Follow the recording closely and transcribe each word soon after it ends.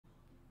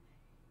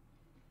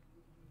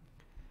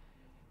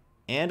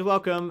And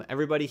welcome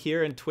everybody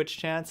here in Twitch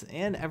chats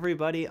and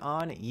everybody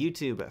on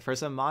YouTube for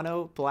some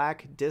Mono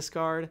Black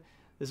Discard.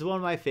 This is one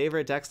of my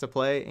favorite decks to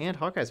play and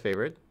Hawkeye's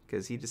favorite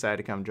because he decided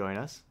to come join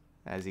us,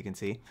 as you can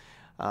see.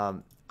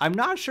 I'm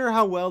not sure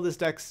how well this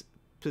deck's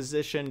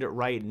positioned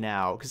right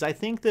now because I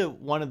think that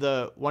one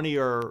of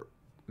your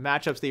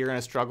matchups that you're going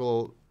to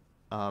struggle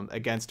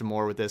against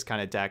more with this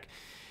kind of deck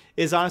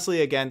is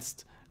honestly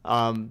against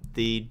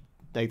the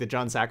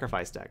Jund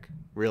Sacrifice deck.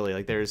 Really,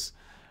 like there's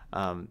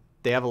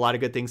they have a lot of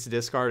good things to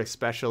discard,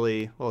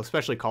 especially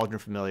Cauldron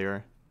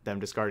Familiar, them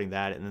discarding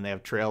that, and then they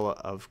have Trail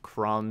of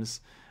Crumbs,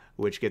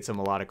 which gets them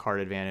a lot of card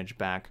advantage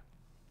back.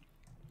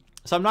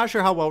 So I'm not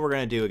sure how well we're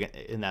going to do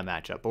in that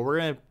matchup, but we're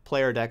going to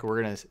play our deck.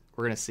 We're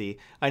gonna see.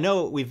 I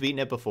know we've beaten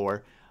it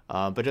before,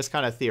 but just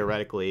kind of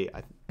theoretically,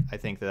 I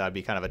think that'd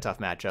be kind of a tough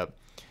matchup.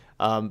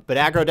 But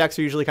aggro decks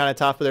are usually kind of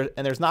tough, but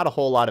there's not a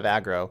whole lot of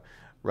aggro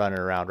running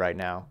around right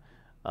now.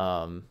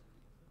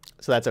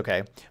 So that's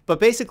okay. But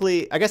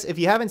basically, I guess if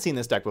you haven't seen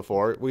this deck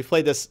before, we've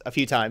played this a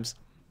few times,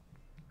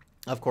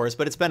 of course,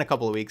 but it's been a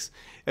couple of weeks.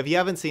 If you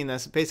haven't seen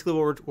this, basically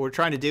what we're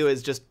trying to do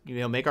is just,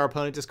 make our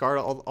opponent discard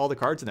all the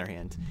cards in their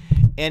hand.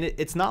 And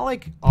it's not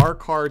like our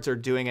cards are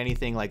doing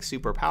anything like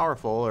super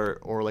powerful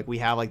or like we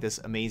have like this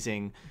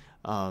amazing,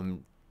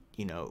 awesome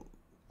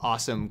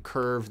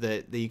curve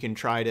that you can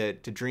try to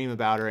dream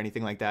about or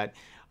anything like that.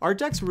 Our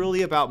deck's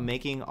really about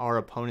making our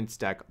opponent's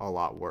deck a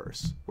lot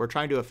worse. We're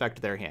trying to affect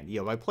their hand.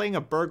 By playing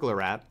a Burglar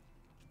Rat,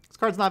 this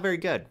card's not very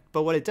good.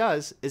 But what it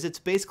does is it's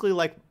basically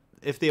like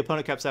if the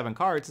opponent kept 7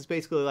 cards, it's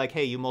basically like,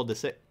 hey, you mulled to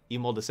 6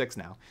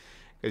 now,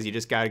 because you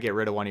just got to get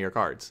rid of one of your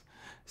cards.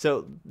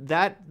 So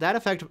that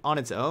effect on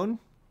its own,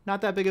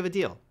 not that big of a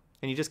deal.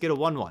 And you just get a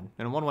 1/1,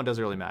 and a 1/1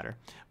 doesn't really matter.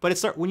 But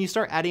when you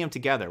start adding them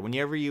together,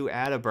 whenever you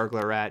add a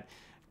Burglar Rat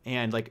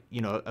and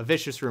a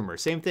Vicious Rumor,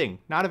 same thing.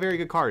 Not a very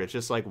good card. It's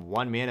just like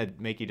 1 mana to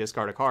make you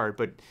discard a card,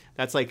 but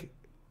that's like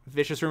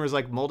Vicious Rumor is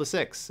like mull to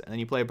 6, and then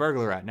you play a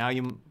Burglar Rat. Now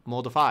you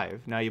mull to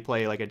 5. Now you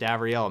play like a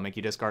Davriel and make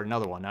you discard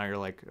another one. Now you're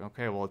like,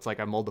 okay, well it's like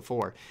I mulled to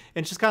 4.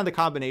 And it's just kind of the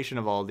combination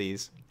of all of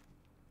these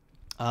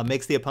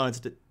makes the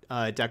opponent's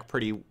deck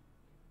pretty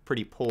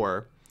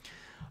poor.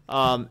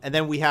 And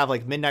then we have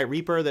like Midnight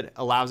Reaper that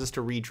allows us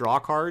to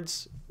redraw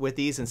cards with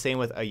these, and same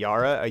with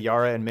Ayara.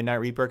 Ayara and Midnight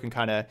Reaper can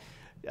kind of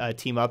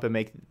team up and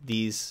make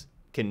these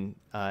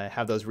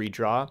have those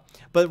redraw.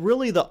 But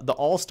really the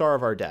all-star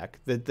of our deck,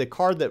 the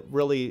card that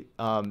really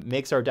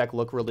makes our deck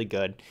look really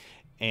good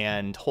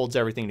and holds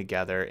everything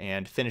together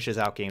and finishes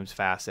out games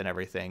fast and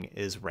everything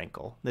is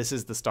Rankle. This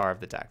is the star of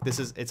the deck.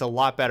 It's a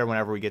lot better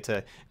whenever we get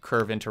to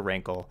curve into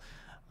Rankle.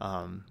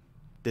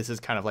 This is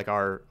kind of like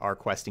our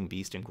questing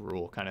beast and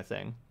Gruul kind of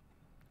thing.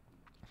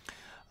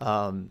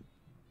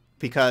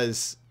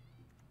 Because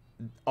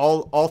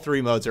all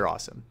 3 modes are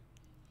awesome.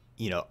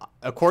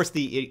 Of course,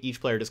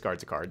 each player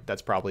discards a card.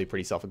 That's probably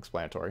pretty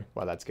self-explanatory.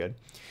 Wow, that's good.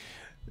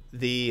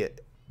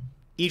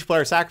 Each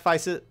player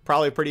sacrifices it.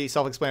 Probably pretty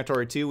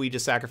self-explanatory too. We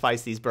just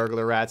sacrifice these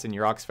Burglar Rats and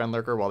Yurok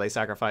Fenlurker while they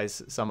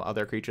sacrifice some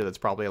other creature that's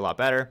probably a lot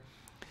better.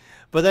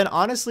 But then,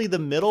 honestly, the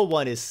middle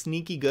one is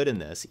sneaky good in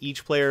this.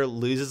 Each player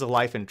loses a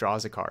life and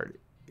draws a card.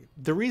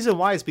 The reason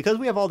why is because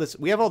we have all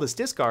this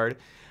discard.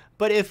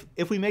 But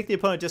if we make the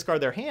opponent discard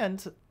their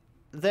hand,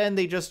 then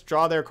they just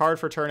draw their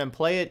card for turn and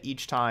play it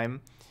each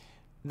time.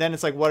 Then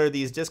it's like, what are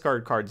these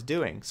discard cards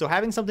doing? So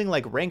having something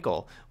like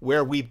Rankle,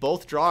 where we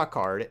both draw a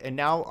card, and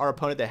now our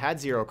opponent that had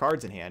 0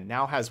 cards in hand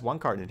now has 1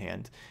 card in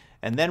hand,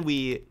 and then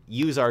we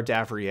use our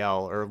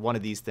Davriel or one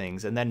of these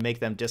things, and then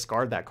make them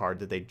discard that card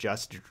that they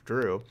just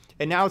drew.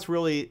 And now it's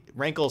really,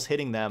 Rankle's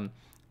hitting them,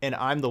 and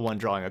I'm the one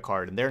drawing a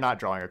card, and they're not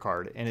drawing a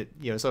card. And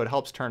so it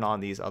helps turn on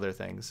these other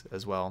things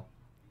as well.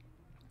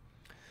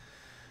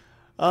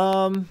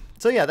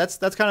 So yeah, that's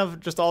kind of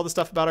just all the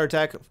stuff about our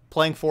deck.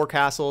 Playing 4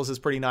 castles is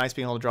pretty nice,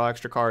 being able to draw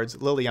extra cards.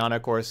 Liliana,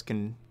 of course,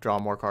 can draw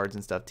more cards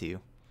and stuff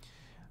too.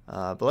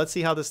 But let's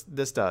see how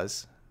this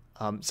does.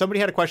 Somebody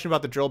had a question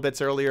about the drill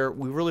bits earlier.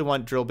 We really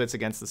want drill bits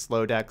against the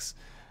slow decks,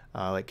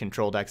 like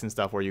control decks and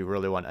stuff, where you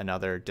really want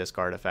another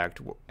discard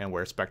effect and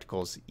where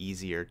Spectacle's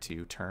easier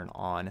to turn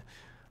on.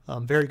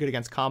 Very good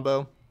against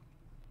combo,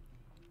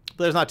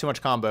 but there's not too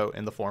much combo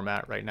in the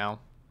format right now.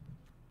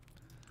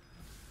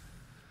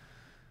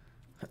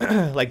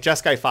 Like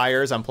Jeskai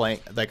Fires,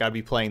 I'd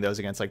be playing those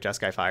against like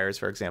Jeskai Fires,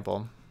 for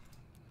example.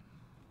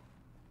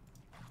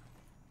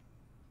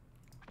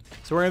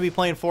 So we're going to be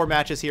playing 4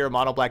 matches here,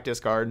 Mono Black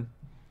Discard.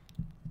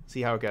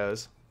 See how it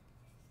goes.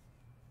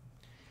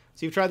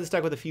 So you've tried this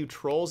deck with a few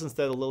Trolls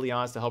instead of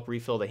Lilianas to help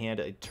refill the hand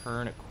a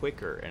turn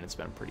quicker, and it's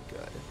been pretty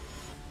good.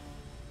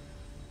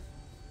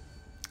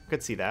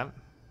 Could see that.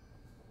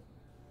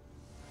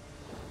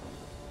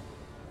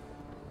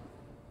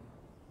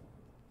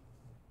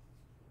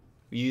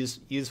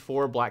 Use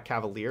 4 Black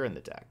Cavalier in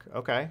the deck.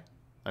 Okay,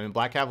 I mean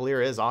Black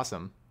Cavalier is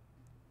awesome.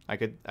 I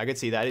could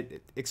see that,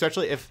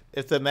 especially if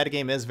the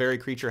metagame is very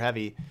creature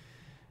heavy,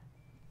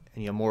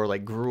 and more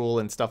like Gruul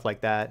and stuff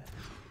like that.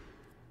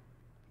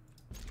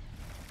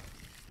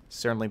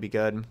 Certainly be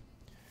good.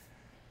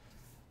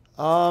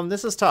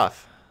 This is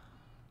tough.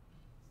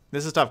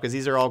 This is tough because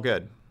these are all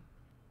good.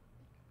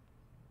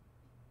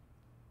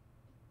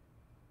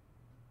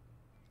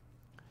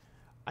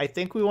 I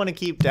think we want to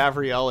keep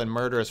Davriel and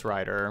Murderous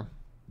Rider.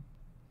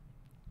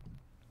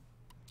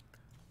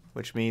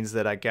 Which means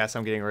that I guess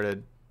I'm getting rid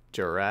of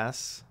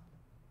Duress.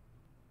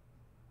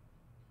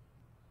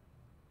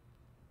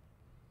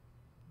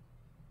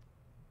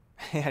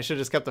 I should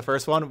have just kept the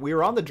first one. We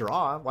were on the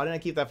draw. Why didn't I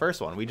keep that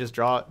first one? We just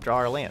draw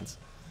our lands.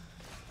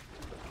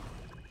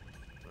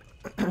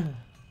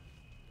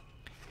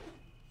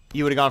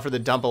 You would have gone for the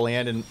dump a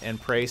land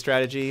and pray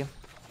strategy.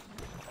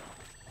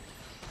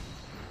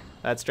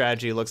 That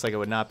strategy looks like it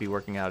would not be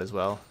working out as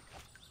well.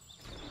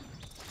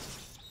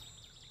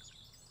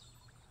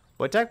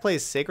 What deck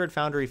plays Sacred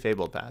Foundry,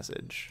 Fabled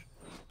Passage?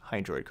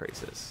 Hydroid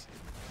Crisis.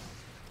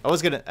 I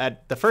was gonna,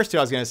 at the first two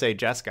I was gonna say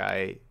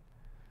Jeskai,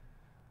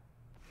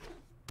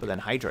 but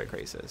then Hydroid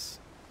Crisis.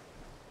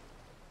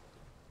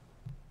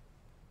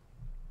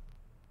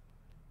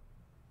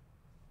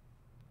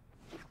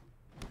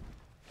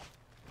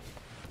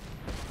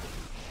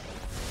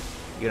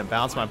 You gonna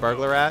bounce my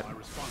Burglar Rat?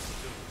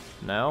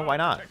 No, why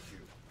not?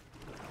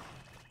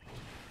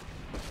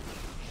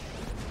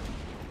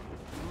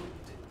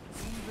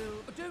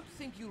 I don't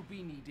think you'll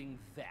be needing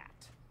that.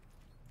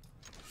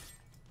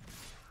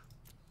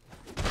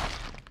 Do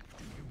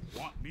you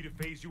want me to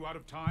phase you out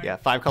of time? Yeah,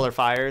 5-color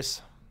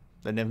fires.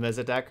 The Niv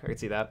Mizzet deck. I can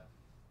see that.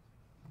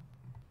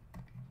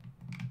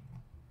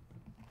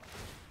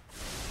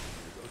 There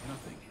goes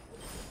nothing.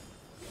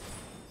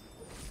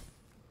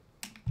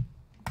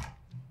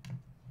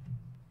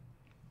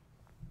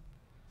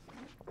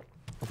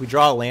 If we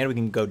draw a land, we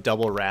can go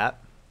double rat.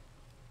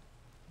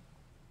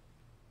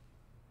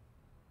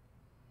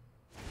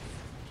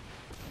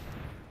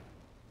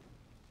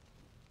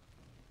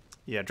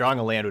 Yeah, drawing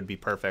a land would be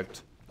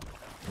perfect.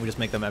 We just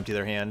make them empty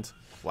their hand.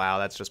 Wow,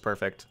 that's just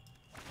perfect.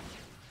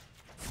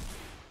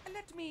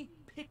 Let me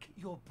pick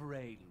your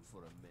brain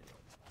for a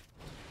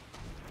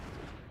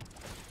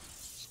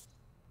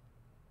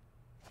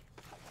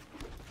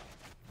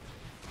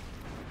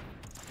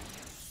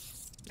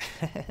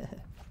minute.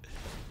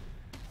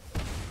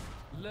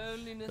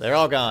 Loneliness. They're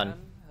all gone.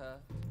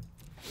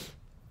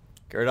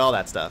 Get rid of all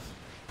that stuff.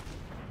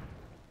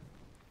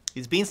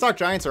 These Beanstalk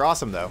Giants are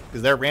awesome, though,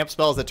 because they're ramp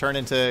spells that turn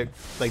into...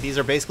 Like, these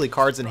are basically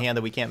cards in hand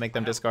that we can't make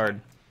them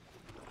discard.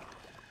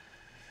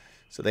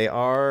 So they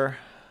are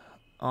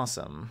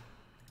awesome.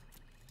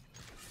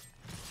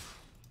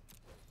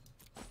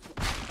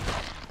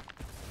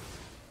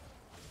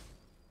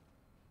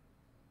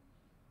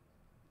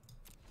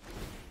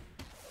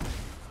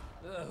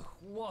 Ugh,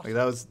 what Like,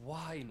 that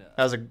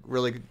was a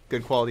really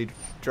good quality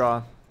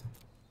draw.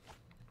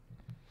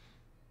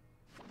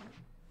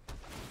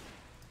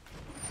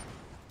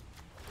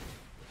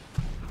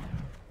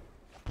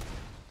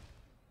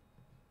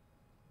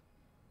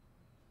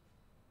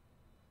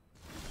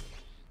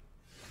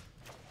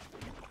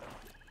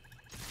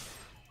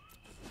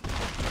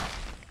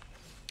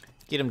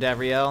 Get him,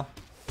 Davriel.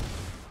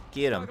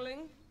 Get him.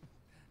 Struggling?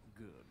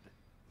 Good.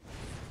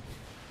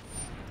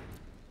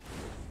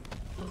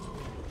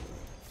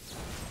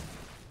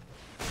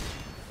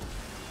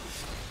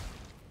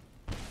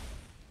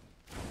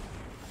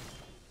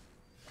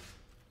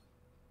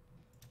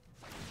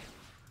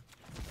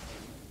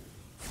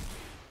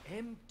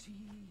 Empty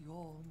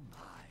your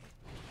mind.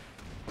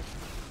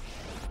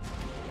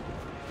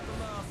 The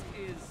mask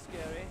is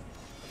scary,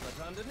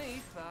 but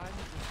underneath I'm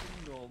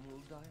just a normal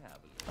diabolist.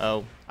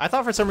 Oh, I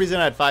thought for some reason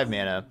I had 5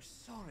 mana.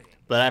 Sorry.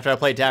 But after I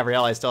played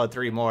Davriel, I still had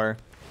 3 more.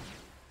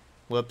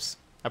 Whoops.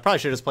 I probably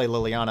should have just played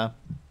Liliana.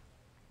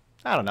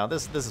 I don't know.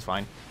 This is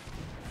fine.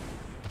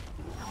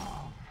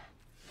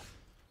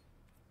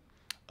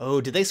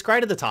 Oh, did they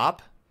scry to the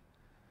top?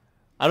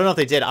 I don't know if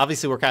they did.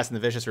 Obviously, we're casting the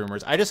Vicious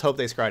Rumors. I just hope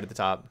they scry to the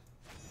top.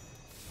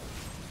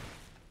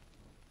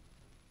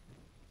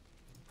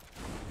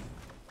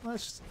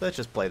 Let's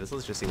just play this.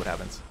 Let's just see what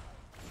happens.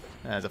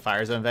 As a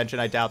Fire Zone Invention,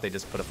 I doubt they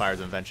just put a Fire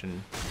Zone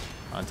Invention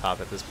on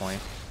top at this point.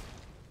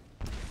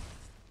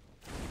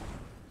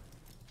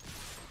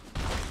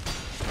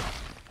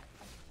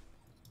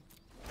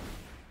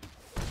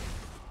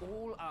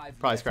 All I've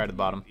Probably left scry to the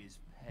bottom. is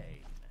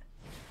pain.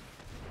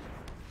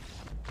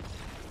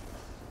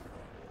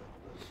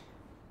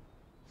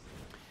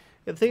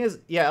 The thing is,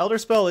 yeah, Elder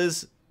Spell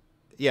is...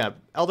 Yeah,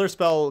 Elder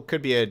Spell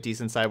could be a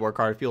decent sideboard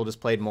card if people just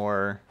played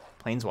more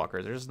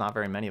Planeswalkers. There's just not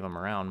very many of them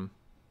around.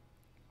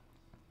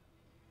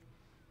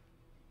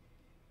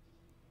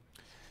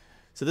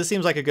 So this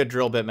seems like a good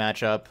drill bit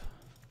matchup.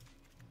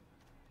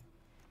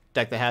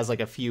 Deck that has like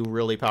a few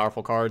really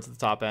powerful cards at the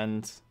top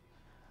end.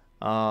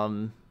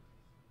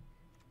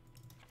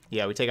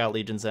 Yeah, we take out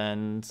Legion's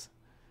End.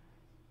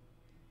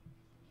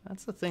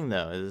 That's the thing,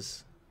 though,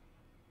 is...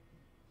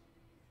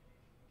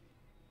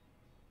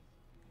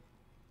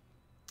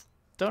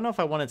 Don't know if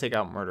I want to take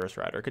out Murderous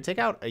Rider. Could take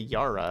out a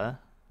Yara.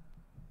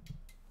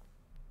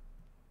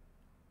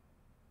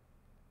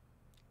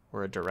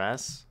 Or a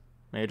Duress.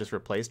 Maybe just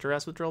replace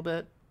Duress with Drill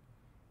Bit.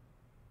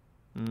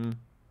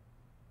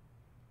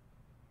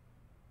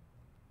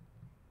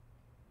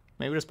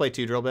 Maybe just play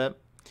 2 Drill Bit.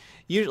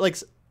 Usually, like,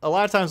 a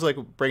lot of times, like,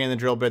 bringing the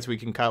Drill Bits, we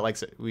can cut, like,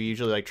 we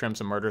usually, like, trim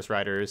some Murderous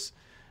Riders.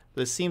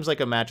 This seems like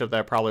a matchup that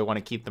I probably want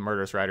to keep the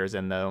Murderous Riders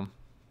in, though.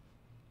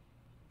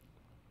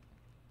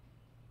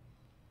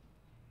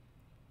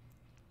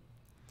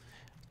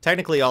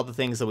 Technically, all the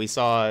things that we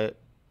saw,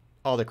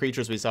 all the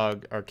creatures we saw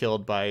are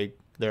killed by,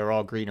 they're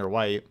all green or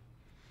white.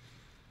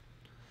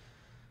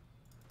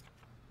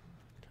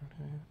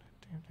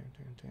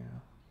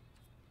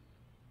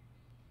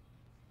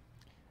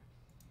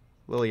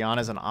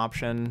 Liliana's an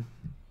option,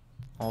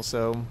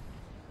 also.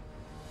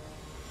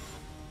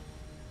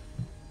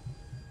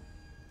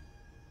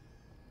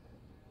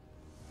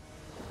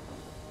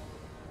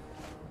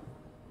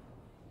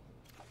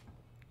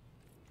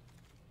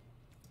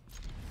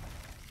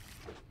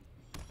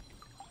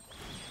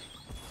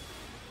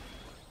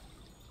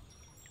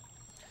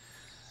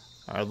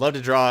 I'd love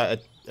to draw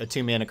a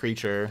 2-mana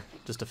creature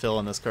just to fill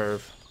in this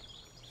curve.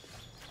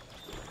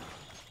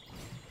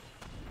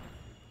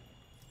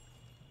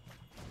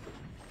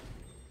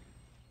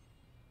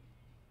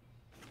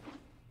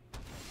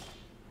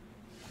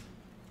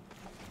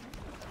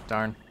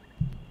 Darn.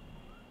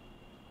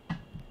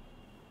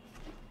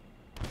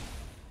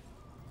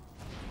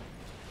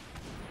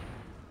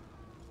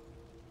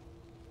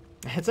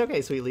 It's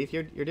okay, Sweet Leaf.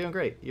 You're doing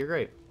great. You're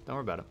great. Don't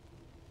worry about it.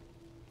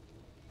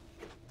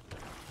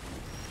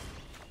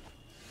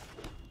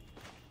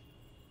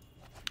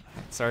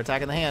 Start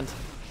attacking the hand.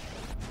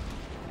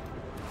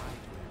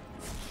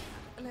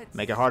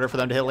 Make it harder for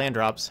them to hit land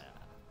drops.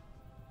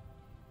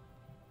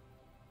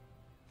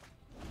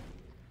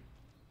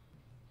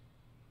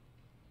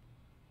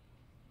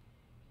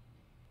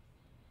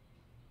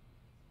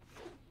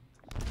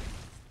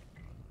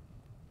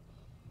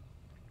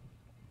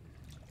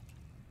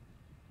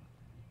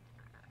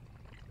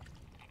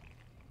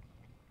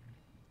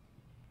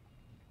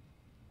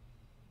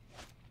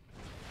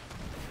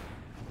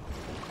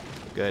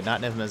 Good,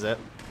 not Niv Mizzet.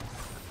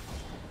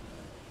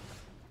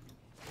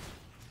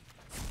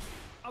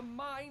 A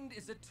mind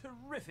is a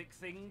terrific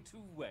thing to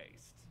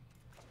waste.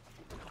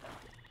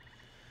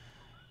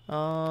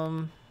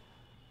 I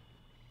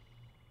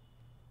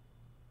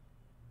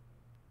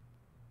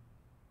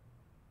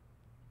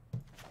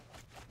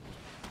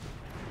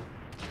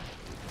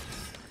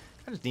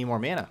just need more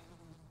mana.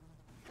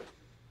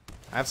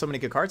 I have so many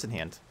good cards in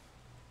hand.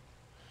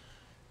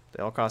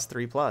 They all cost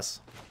 3+.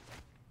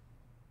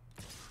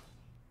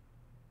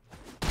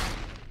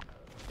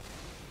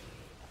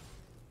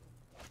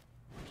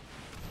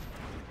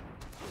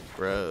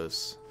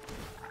 Gross.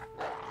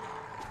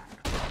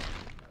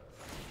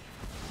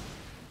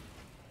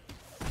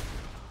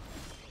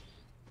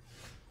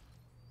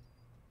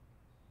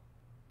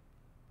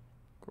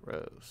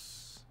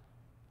 Gross.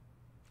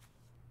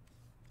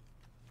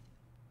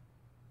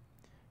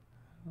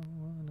 I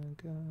wanna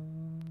go,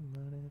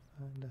 but if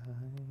I die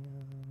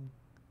young.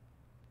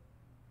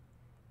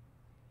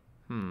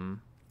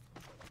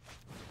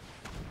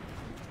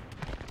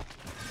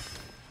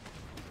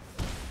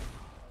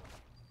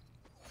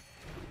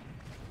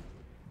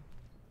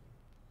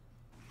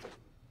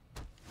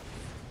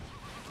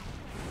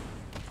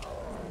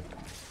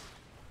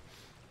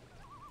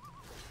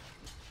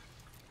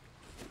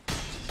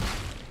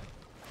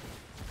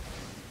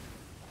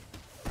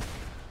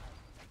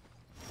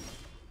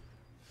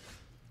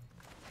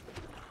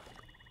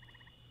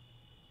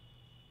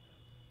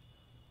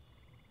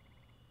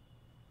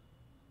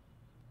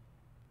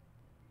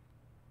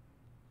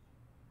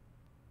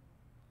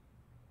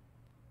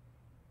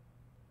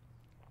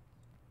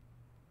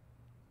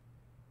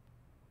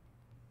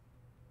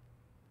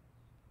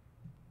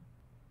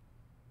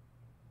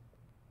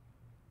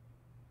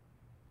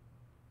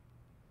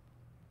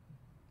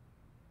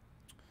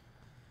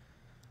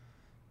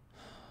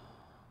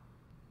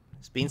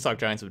 These Beanstalk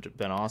Giants have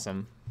been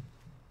awesome.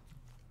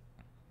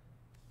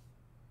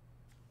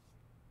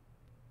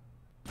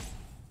 Of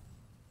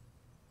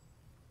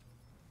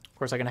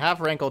course, I can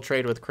half rankle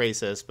trade with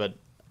Krasis, but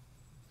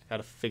I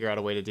gotta figure out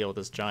a way to deal with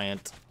this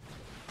giant.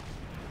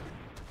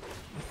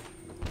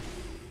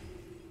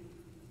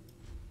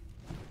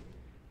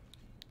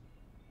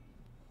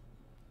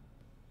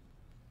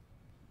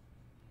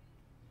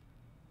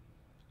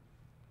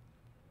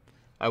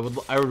 I would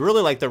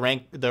really like the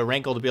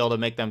rankle to be able to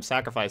make them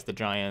sacrifice the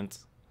giant.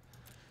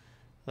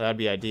 That'd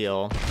be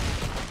ideal.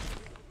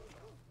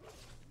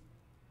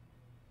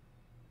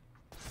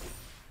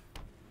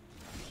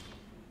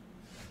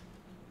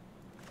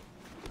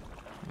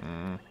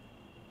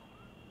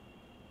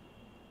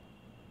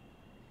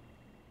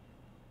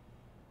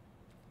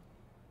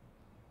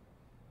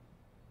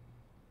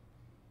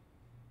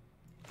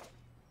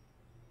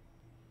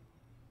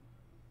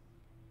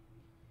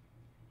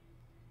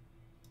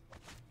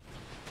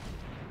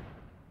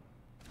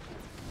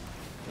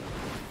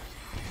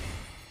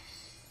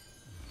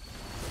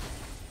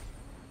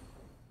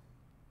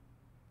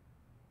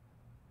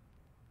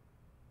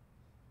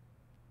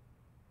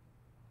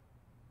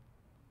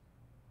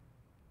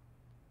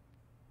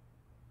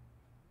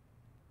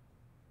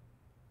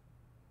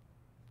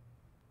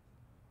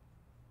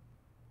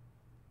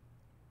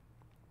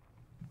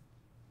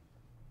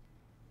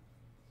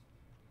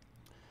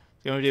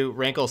 You want to do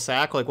Rankle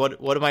Sack? Like,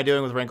 what am I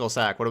doing with Rankle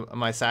Sack?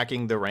 Am I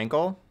sacking the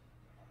Rankle?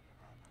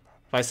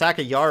 If I sack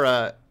a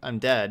Yara, I'm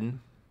dead.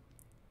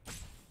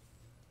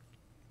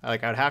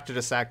 Like, I'd have to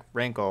just sack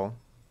Rankle.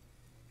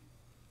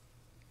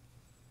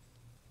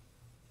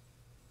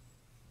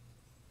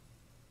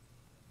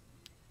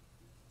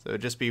 So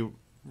it'd just be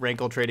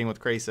Rankle trading with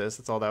Krasis.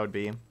 That's all that would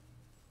be.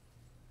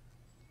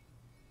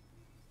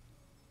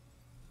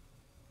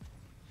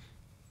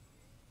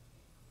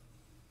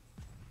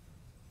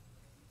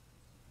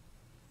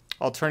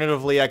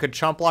 Alternatively, I could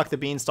chump block the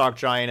Beanstalk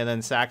Giant and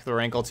then sack the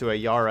Rankle to a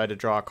Yara to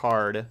draw a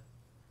card.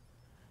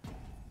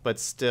 But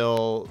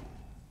still...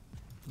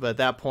 But at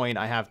that point,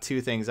 I have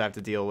two things I have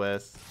to deal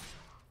with.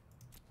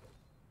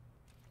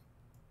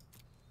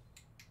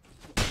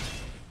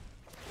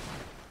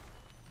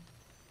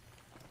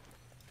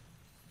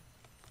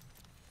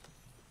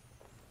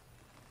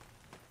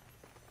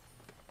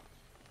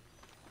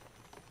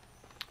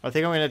 I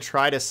think I'm going to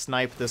try to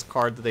snipe this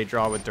card that they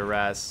draw with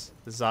Duress.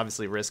 This is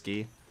obviously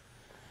risky.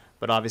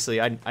 But obviously,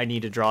 I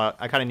need to draw...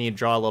 I kind of need to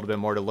draw a little bit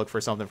more to look for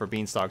something for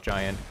Beanstalk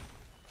Giant.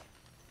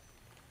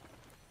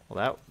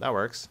 Well, that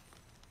works.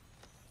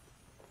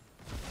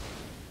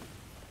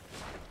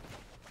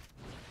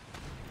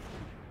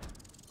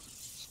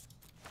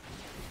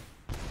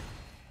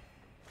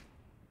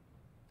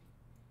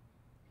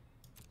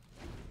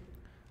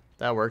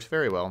 That worked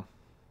very well.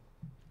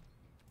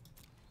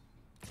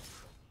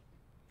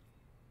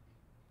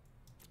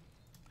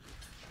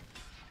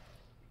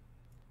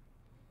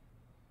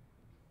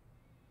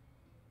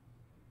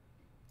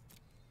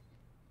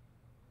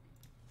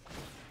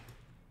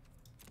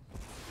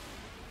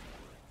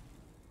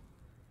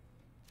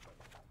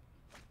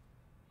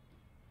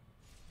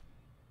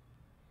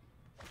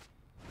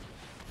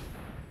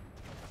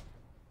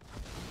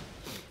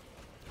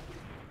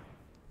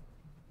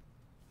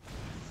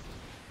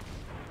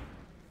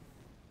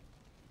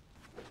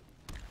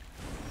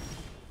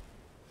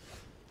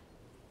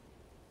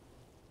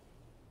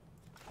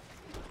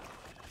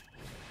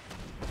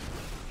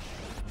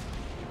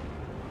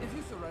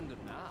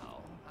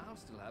 Now, I'll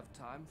still have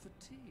time for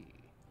tea.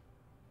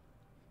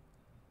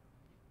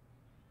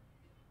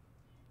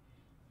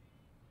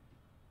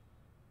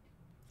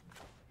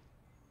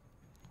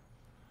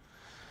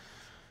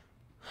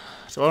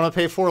 So I want to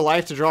pay 4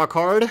 life to draw a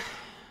card.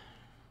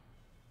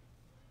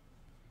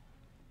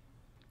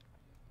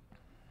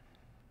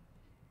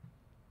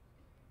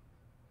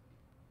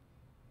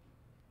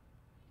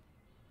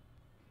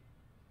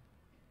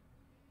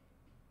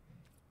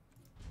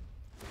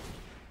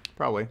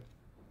 Probably.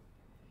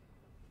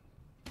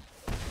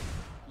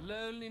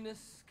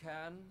 Loneliness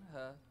can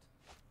hurt.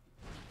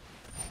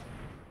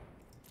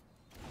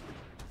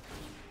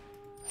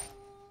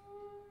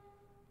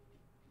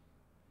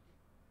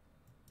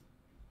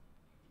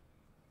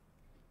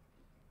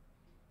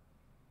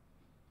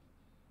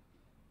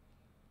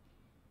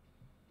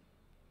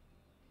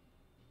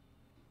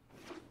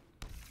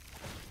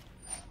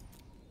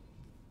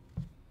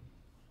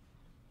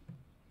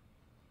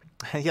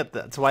 Yep,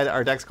 that's why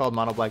our deck's called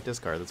Mono Black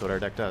Discard. That's what our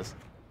deck does.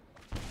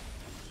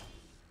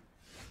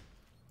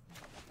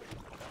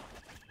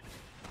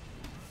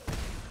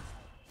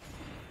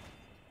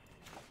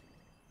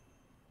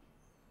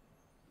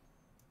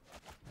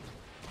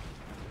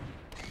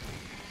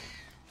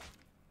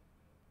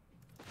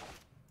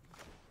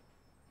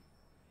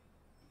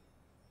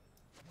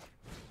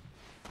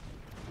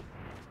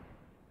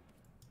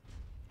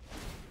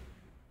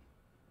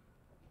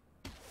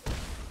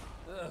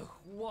 Ugh,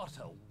 what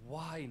a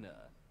whiner.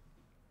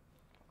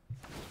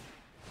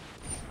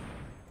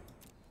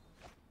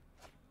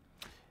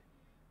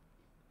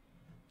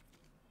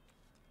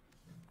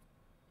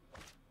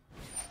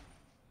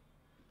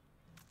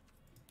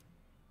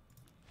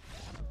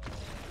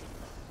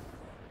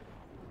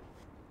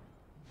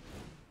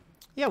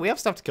 Yeah, we have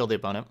stuff to kill the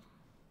opponent.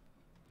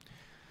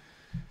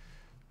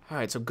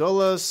 Alright, so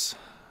Golos.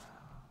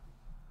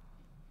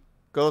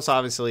 Golos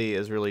obviously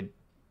is really,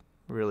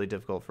 really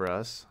difficult for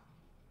us.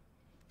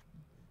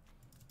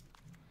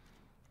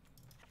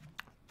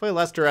 Play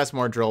less duress,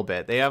 more drill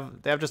bit. They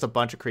have just a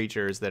bunch of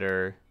creatures that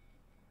are...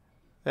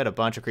 They had a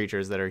bunch of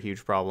creatures that are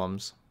huge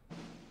problems.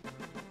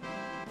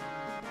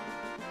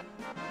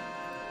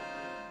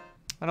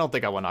 I don't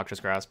think I want Noxious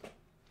Grasp.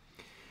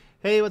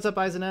 Hey, what's up,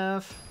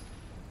 Eisenf?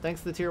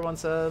 Thanks for the tier 1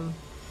 sub.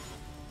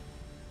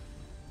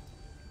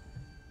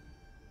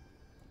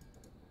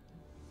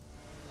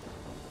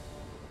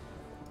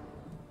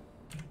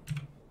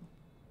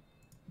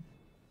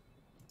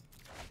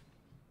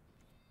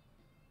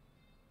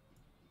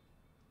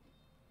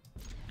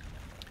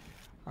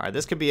 Alright,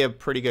 this could be a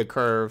pretty good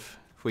curve.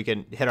 If we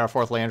can hit our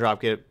 4th land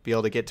drop, be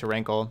able to get to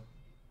Rankle.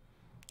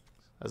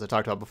 As I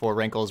talked about before,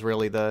 Rankle is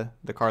really the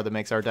card that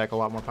makes our deck a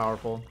lot more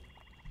powerful.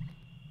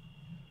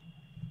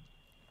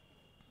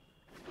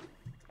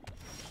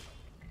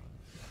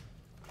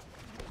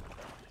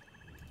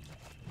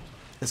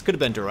 This could have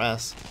been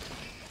Duress.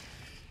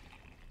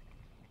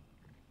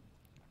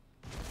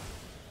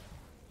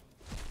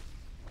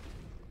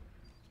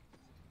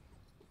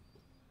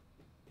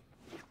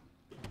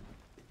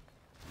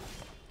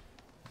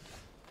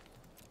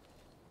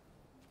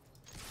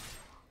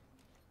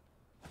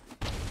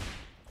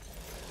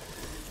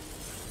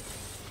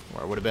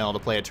 would have been able to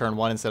play a turn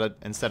 1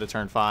 instead of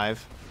turn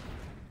 5.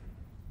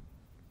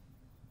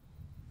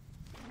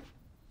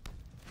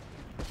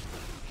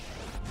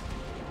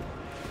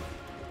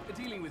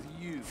 Dealing with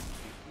you,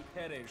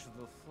 perish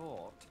the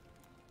thought.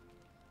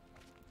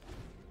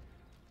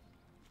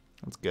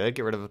 That's good.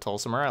 Get rid of a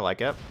Tulsimer. I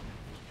like it.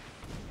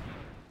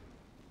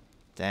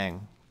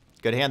 Dang.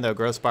 Good hand, though.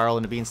 Growth Spiral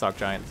into Beanstalk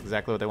Giant. That's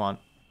exactly what they want.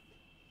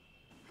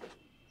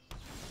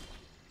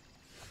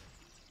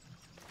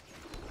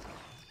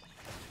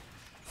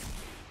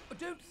 I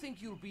don't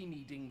think you'll be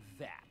needing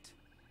that.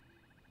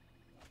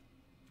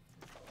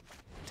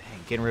 Dang,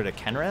 getting rid of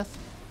Kenrith?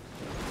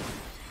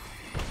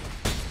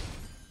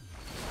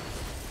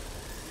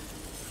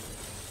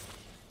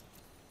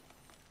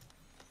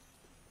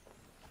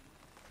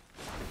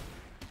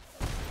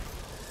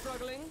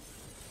 Struggling?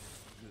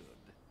 Good.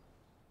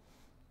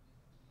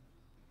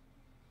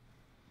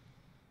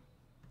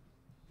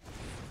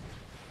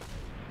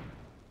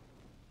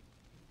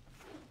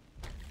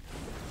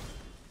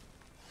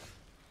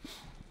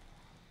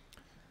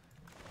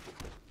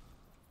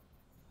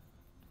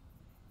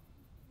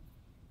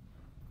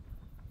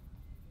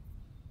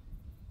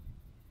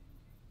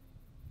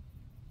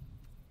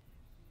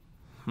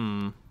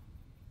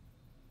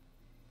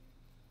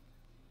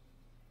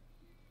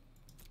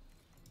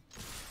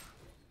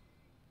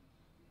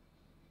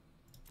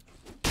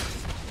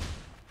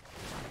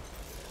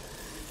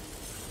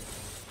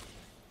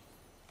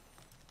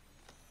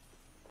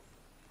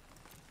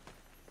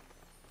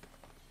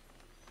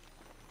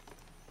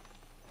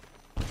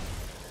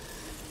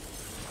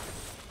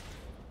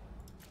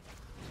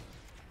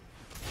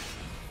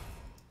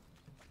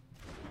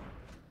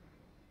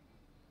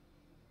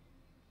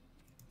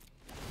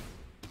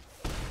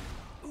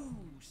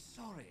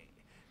 Sorry.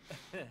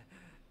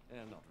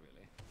 Not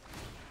really.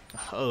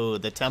 Oh,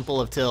 the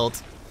Temple of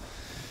Tilt.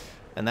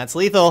 And that's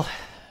lethal.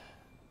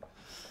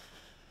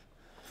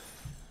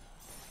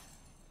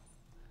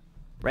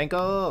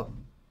 Ranko!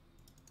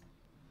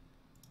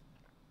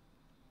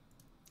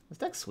 This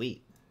deck's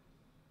sweet.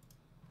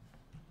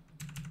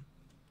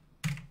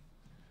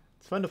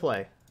 It's fun to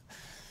play.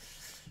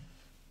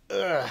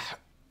 Ugh.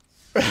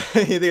 I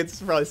think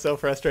it's probably so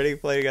frustrating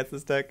playing against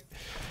this deck.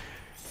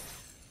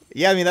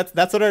 Yeah, I mean,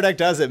 that's what our deck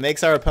does. It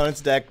makes our opponent's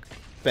deck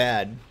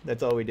bad.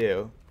 That's all we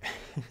do.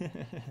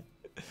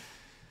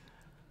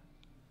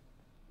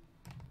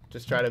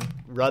 Just try to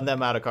run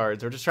them out of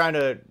cards. We're just trying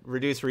to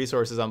reduce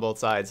resources on both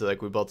sides, so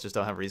like we both just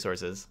don't have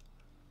resources.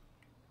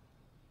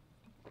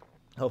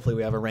 Hopefully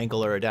we have a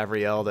Rankle or a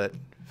Davriel that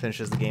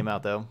finishes the game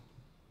out, though.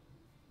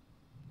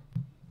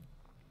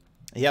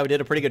 Yeah, we did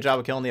a pretty good job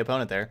of killing the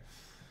opponent there.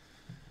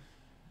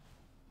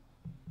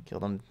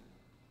 Killed him,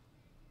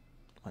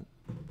 what,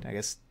 I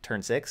guess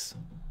turn 6?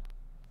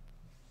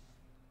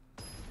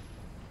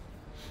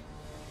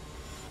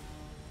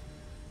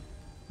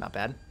 Not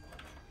bad.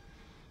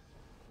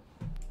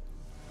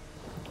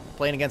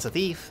 Playing against a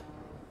thief.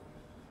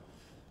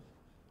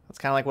 That's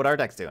kind of like what our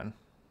deck's doing.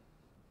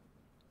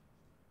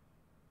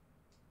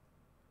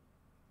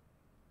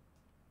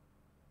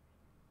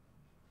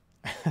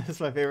 It's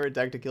my favorite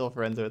deck to kill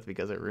friends with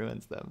because it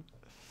ruins them.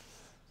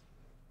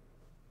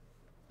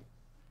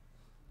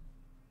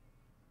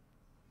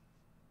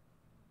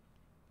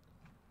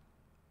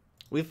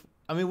 We've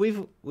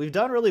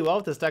done really well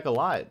with this deck a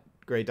lot,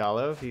 Great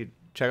Dalo. If you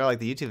check out like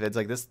the YouTube vids,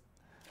 like this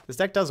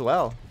deck does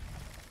well.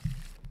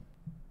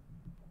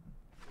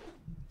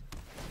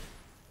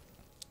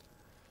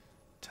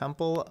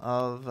 Temple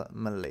of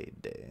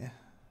Milady.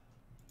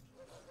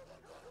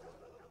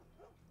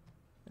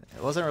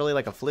 It wasn't really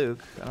like a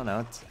fluke. I don't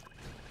know.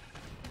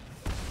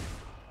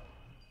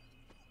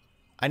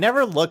 I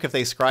never look if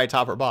they scry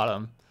top or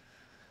bottom.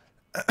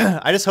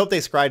 I just hope they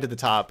scry to the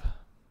top.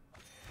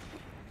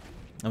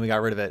 And we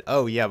got rid of it.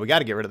 Oh yeah, we got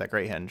to get rid of that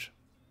Great Henge.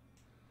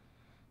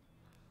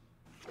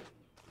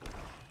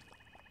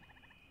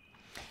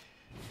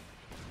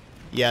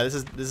 Yeah, this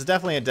is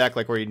definitely a deck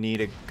like where you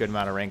need a good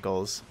amount of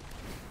wrinkles.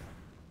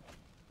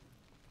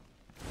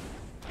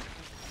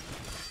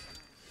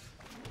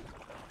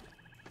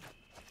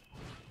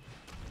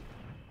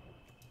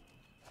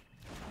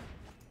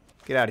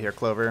 Get out of here,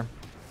 Clover.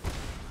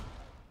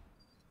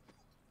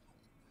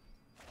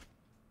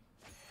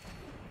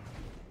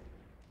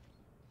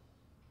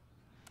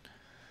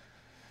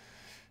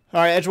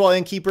 All right, Edgewall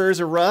Innkeepers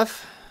are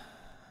rough.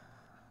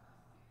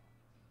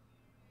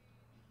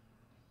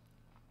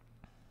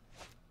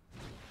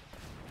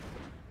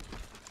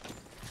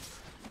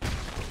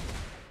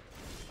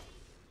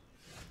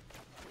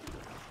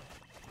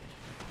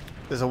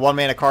 There's a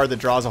 1-mana card that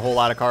draws a whole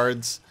lot of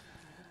cards.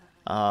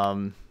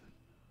 And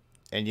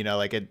you know,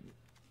 like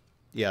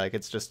yeah, like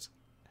it's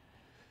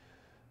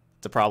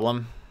a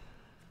problem.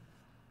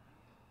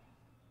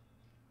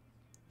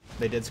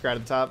 They did scry at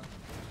the top.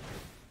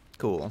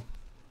 Cool.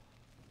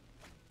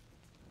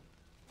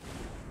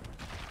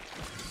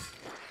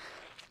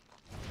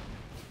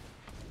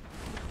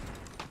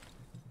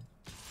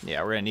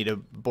 Yeah, we're gonna need to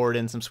board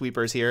in some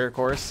sweepers here, of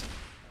course.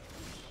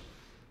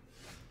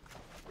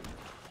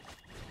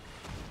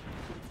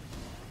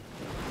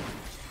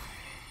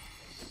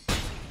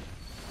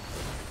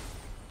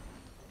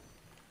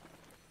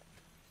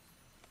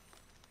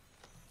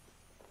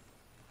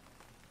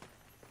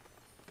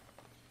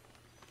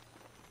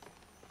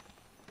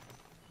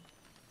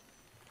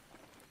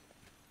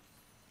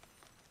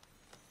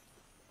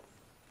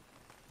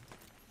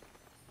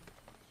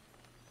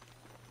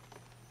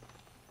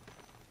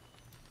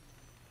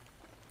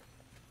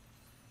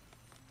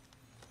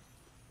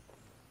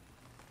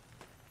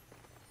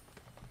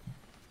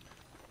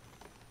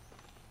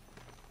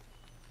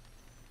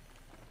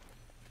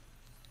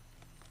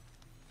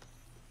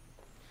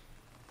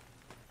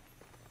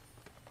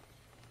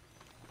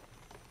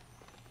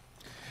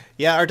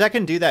 Yeah, our deck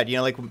can do that. You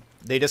know, like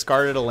they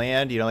discarded a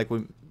land. You know, like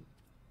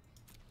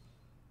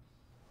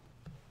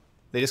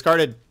they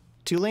discarded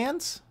 2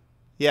 lands.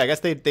 Yeah, I guess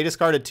they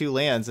discarded 2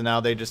 lands, and now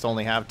they just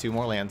only have 2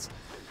 more lands.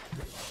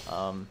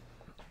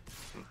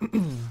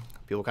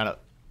 People kind of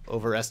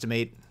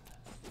overestimate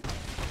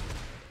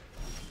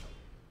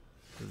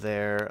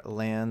their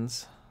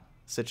lands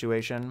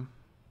situation.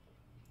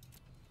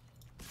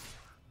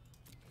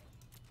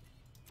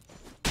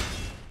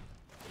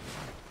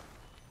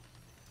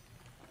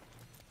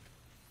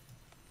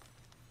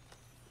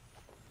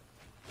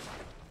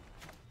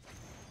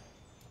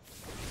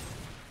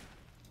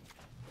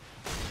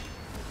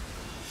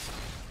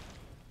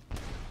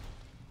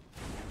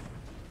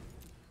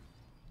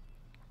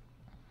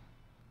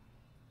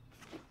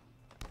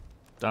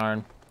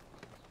 Darn.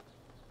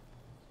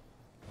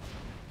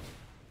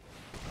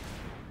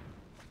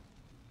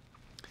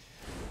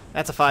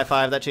 That's a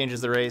 5/5. That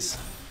changes the race.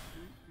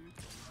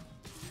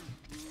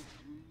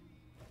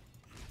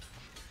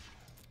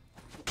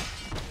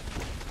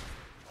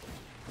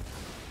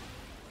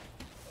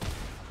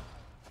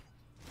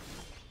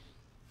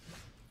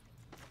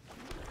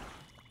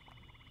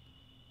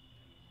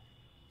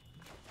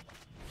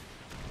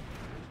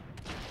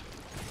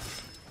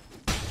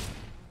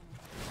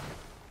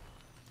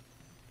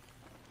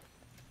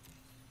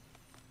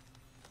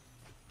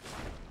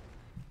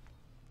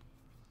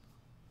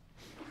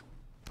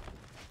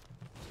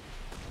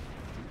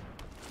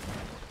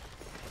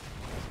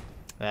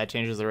 That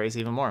changes the race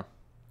even more.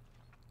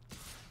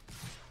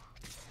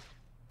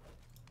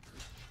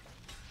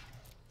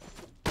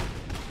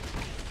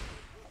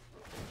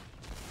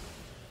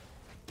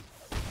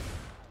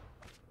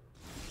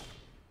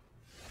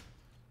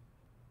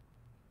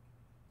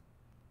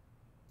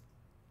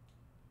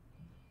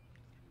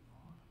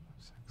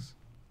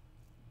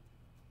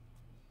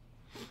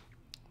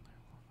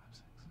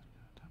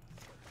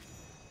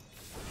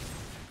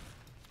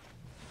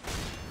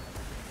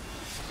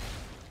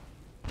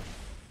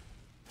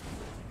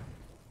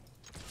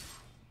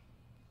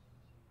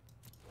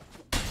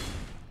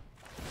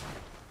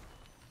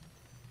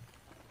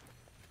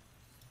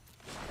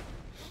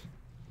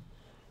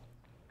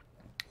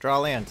 Draw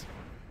land.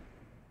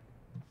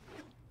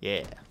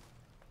 Yeah.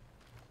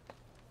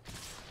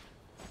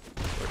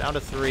 We're down to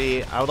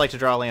 3. I would like to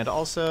draw land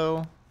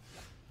also.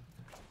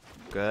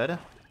 Good. I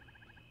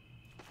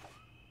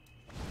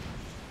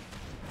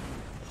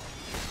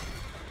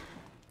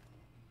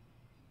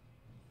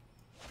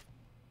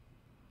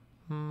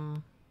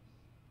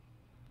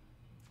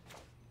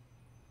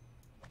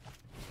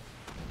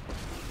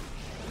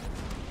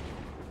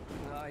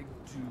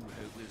do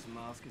hope this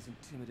mask is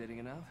intimidating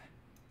enough.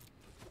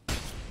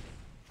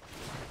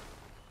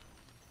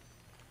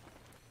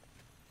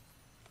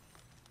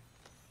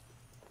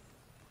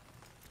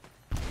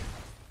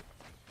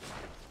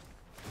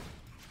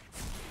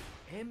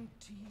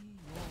 Empty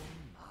your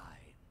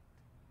mind.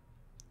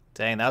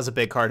 Dang, that was a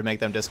big card to make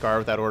them discard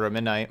with that Order of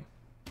Midnight.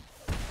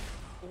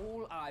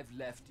 All I've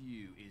left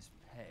you is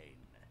pain.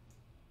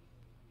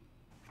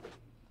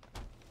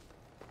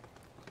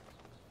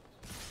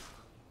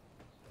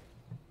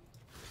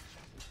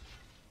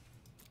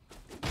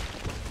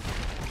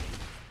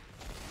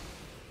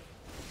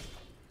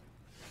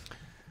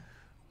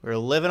 We're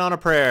living on a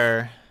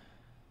prayer.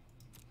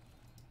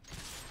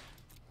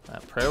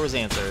 That prayer was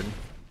answered.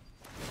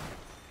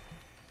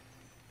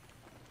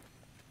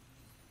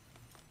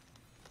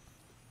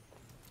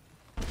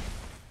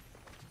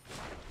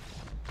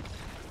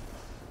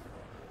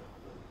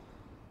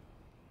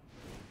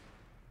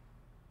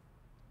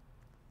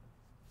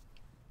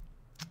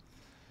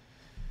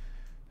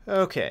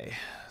 Okay,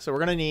 so we're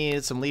gonna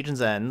need some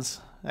Legion's Ends.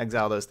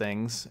 Exile those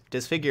things.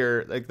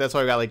 Disfigure, like that's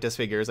why we got like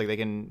Disfigures, like they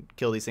can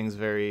kill these things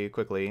very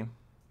quickly.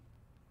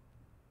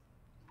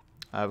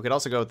 We could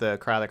also go with the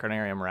Cry of the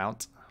Carnarium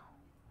route.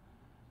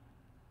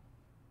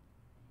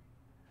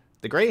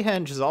 The Great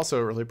Henge is also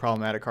a really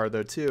problematic card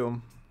though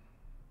too.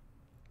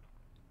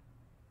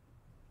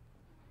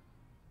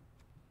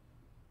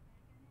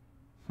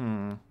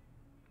 So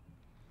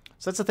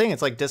that's the thing,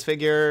 it's like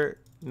Disfigure,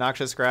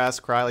 Noxious Grass,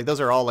 Cry, like those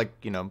are all like,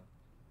 you know,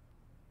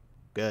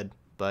 good,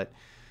 but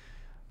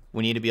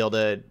we need to be able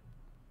to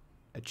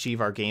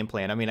achieve our game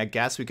plan. I mean, I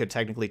guess we could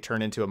technically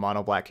turn into a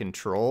mono black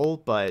control,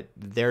 but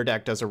their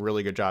deck does a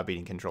really good job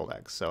beating control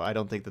decks, so I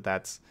don't think that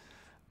that's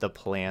the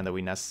plan that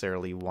we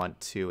necessarily want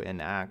to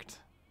enact.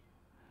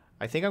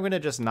 I think I'm going to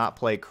just not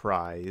play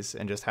Cries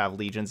and just have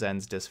Legion's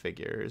Ends,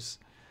 Disfigures.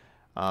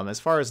 As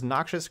far as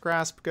Noxious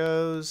Grasp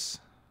goes,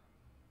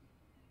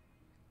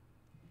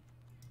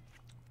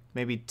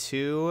 maybe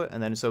 2,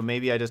 and then so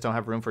maybe I just don't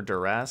have room for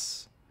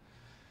Duress.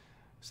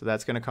 So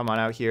that's going to come on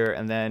out here,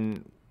 and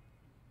then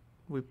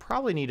we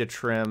probably need to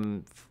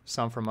trim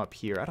some from up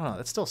here. I don't know.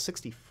 That's still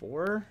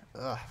 64?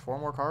 Ugh, 4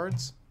 more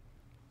cards?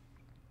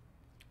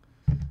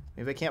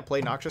 Maybe I can't play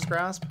Noxious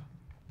Grasp?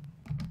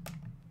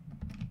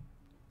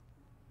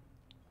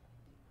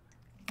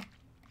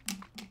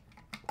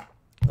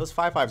 Those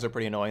 5/5s are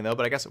pretty annoying, though,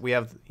 but I guess we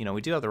have,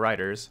 we do have the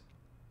Riders.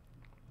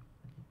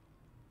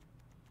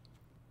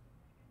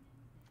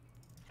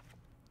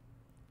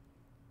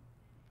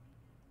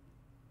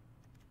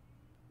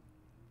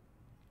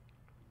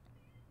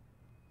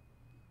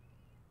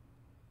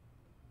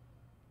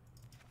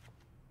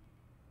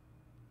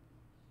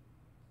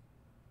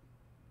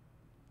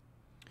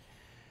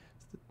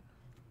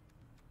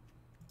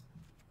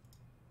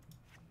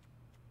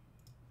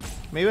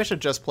 Maybe I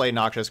should just play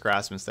Noxious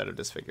Grasp instead of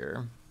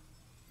Disfigure.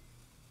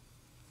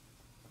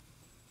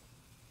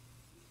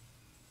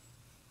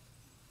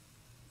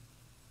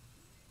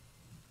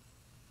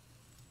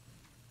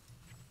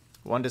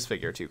 One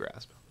Disfigure, 2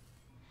 Grasp.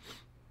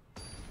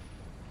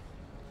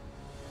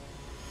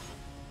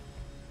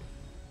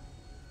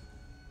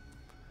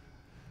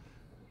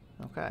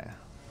 Okay.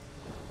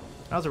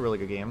 That was a really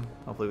good game.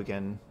 Hopefully we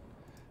can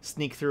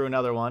sneak through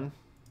another one.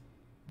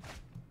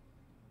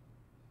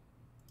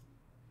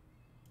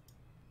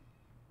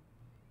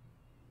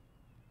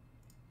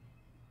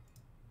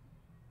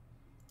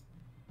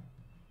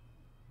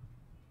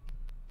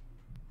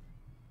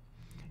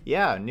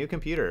 Yeah, new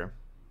computer.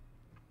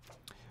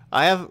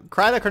 I have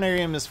Cry the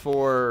Carnarium is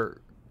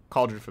for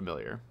Cauldron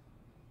Familiar.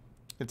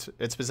 It's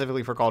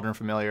specifically for Cauldron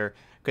Familiar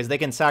because they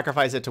can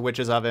sacrifice it to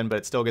Witch's Oven, but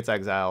it still gets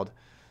exiled.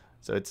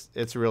 So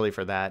it's really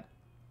for that.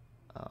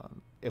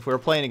 If we were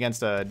playing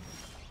against a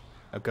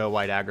go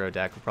white aggro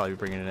deck, we'll probably be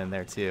bringing it in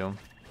there too.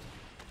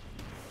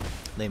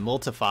 They mull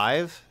to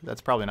 5.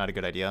 That's probably not a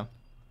good idea.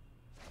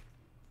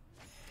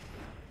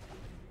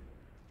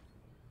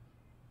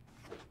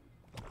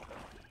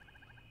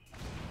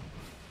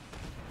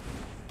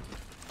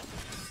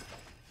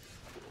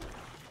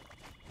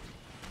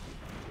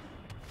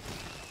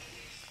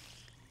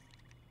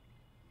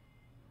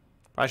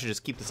 I should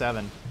just keep the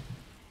 7.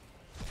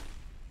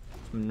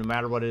 No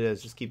matter what it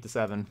is, just keep the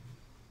 7.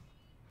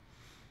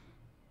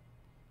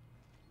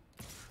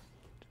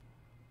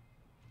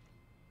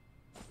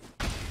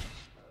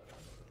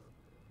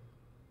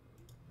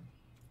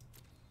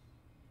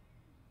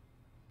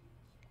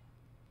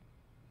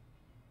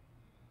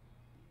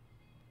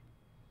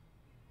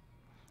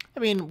 I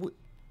mean,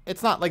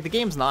 it's not like the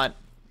game's not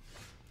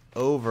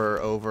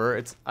over.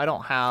 It's I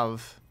don't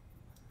have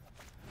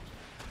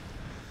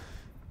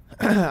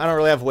I don't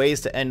really have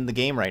ways to end the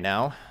game right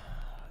now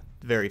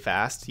very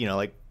fast, you know,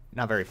 like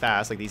not very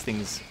fast, like these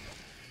things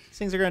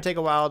are going to take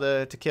a while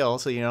to kill,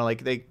 so you know,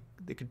 like they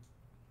could,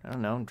 I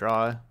don't know,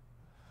 draw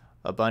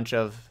a bunch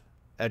of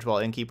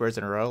Edgewall Innkeepers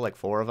in a row, like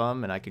 4 of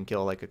them, and I can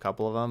kill like a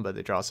couple of them, but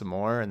they draw some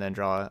more and then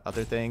draw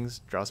other things,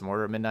 draw some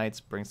Order of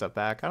Midnights, bring stuff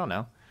back. I don't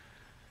know.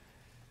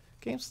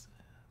 Game's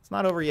it's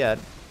not over yet.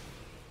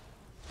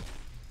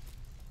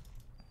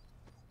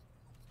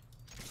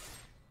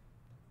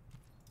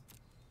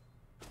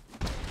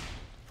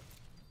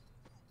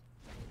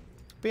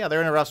 But yeah,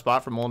 they're in a rough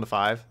spot from 1 to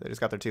 5. They just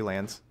got their 2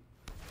 lands.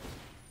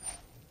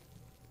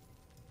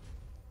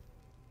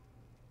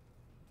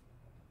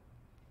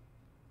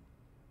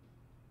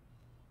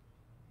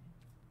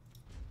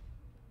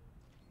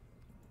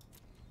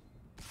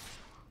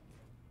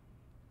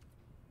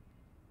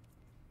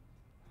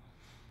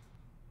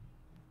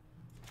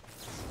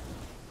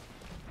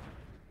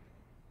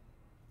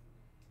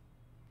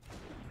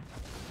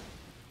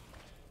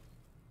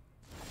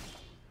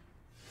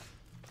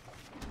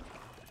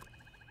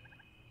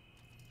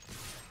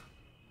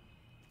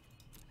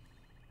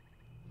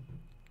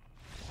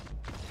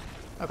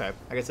 Okay,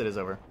 I guess it is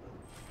over.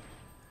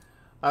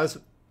 I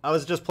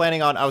was just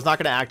planning on, I was not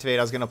going to activate,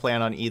 I was going to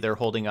plan on either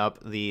holding up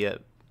the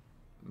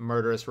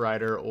Murderous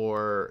Rider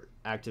or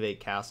activate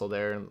Castle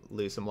there and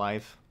lose some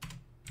life.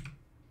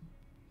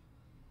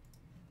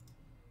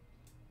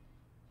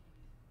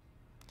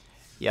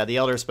 Yeah, the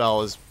Elder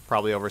Spell is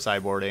probably over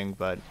sideboarding,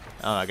 but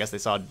I don't know, I guess they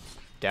saw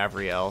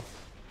Davriel.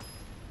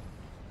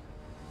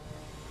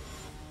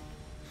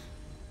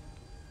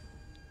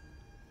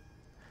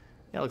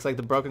 Yeah, looks like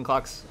the broken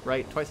clock's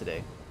right twice a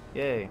day.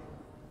 Yay.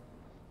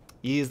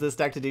 You use this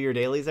deck to do your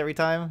dailies every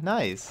time?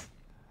 Nice.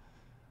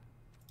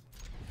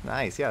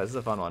 Nice, yeah, this is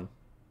a fun one.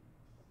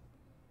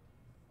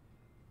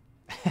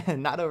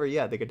 Not over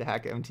yet. They could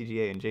hack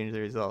MTGA and change the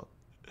result.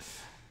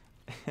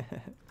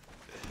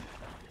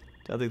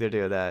 Don't think they're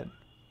doing that.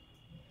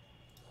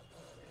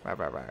 Rawr,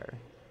 rawr, rawr.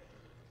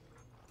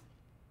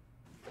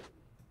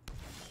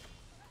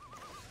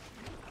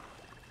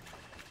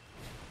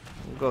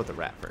 We'll go with the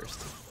rat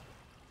first.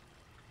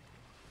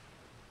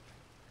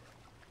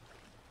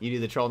 You do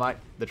the Troll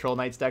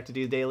Knights deck to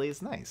do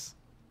dailies? Nice.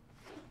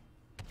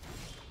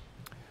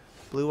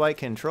 Blue-white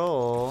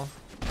control.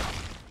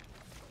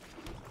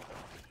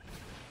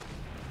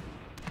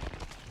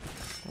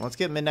 Let's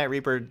get Midnight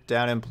Reaper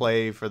down in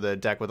play for the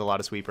deck with a lot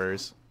of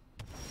sweepers.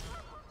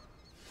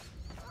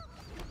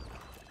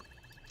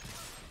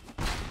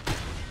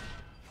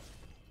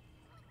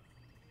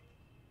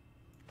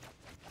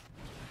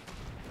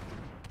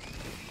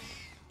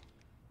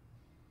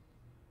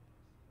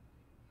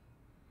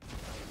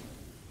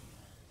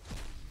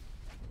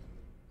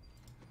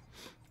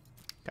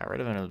 Got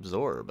rid of an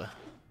Absorb.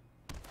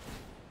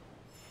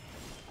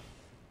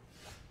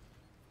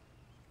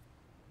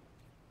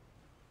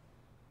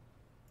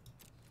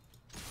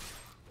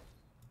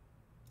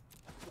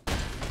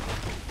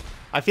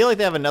 I feel like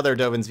they have another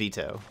Dovin's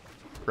Veto,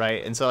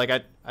 right? And so like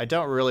I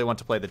don't really want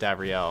to play the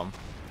Davriel.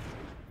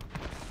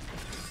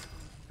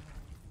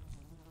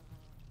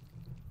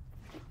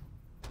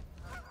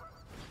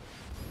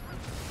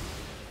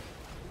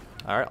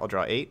 Alright, I'll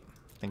draw 8.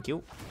 Thank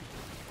you.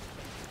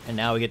 And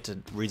now we get to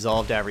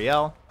resolve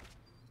Davriel.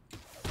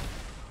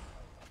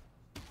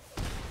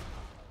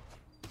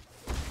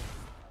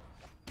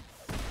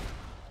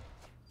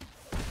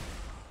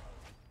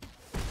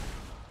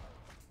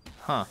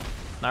 Huh.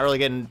 Not really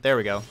getting... There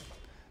we go.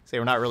 Say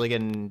we're not really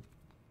getting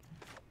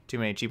too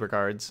many cheaper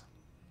cards.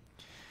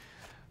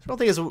 So the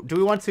thing is, do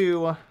we want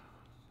to...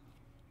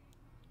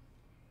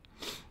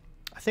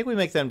 I think we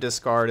make them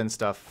discard and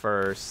stuff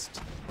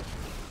first.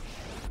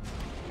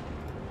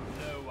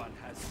 No one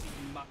has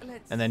seen my...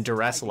 And then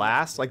duress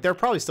last. Like, they're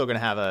probably still going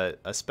to have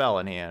a spell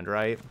in hand,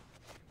 right?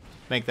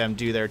 Make them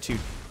do their 2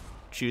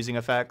 choosing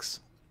effects.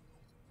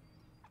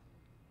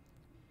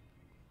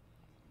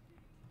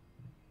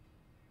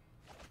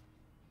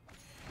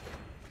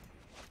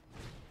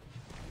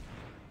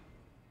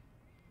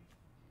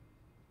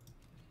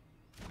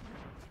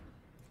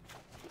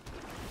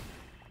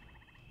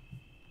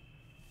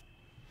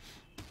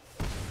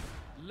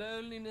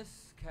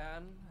 Loneliness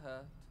can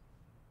hurt.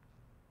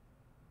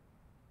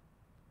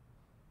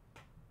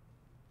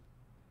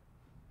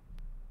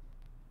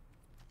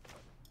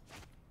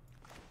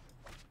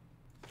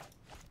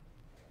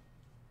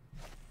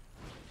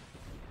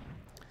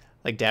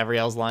 Like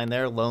Davriel's line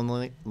there,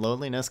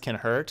 loneliness can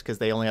hurt because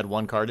they only had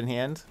 1 card in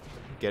hand.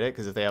 Get it?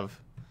 Because if they have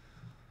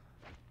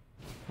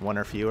 1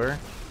 or fewer.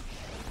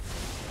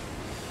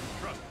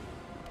 Trust me.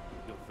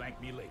 You'll thank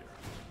me later.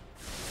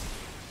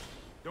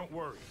 Don't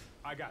worry.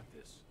 I got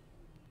this.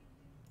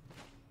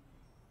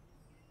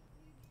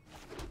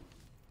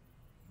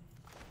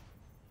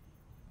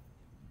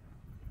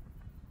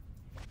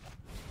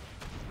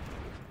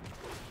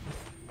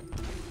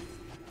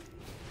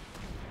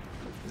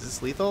 Is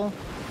this lethal?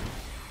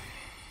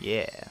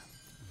 Yeah.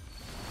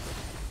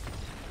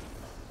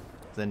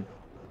 Then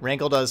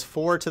Rankle does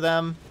 4 to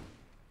them.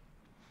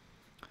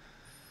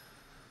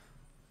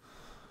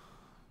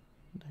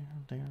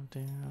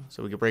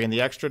 So we can bring in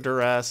the extra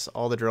duress,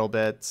 all the drill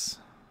bits.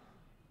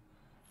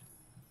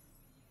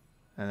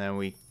 And then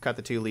we cut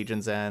the 2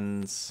 Legion's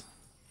ends.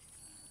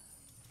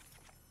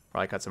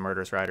 Probably cut some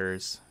Murderous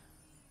Riders.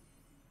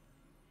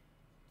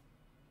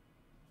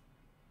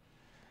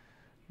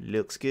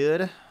 Looks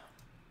good.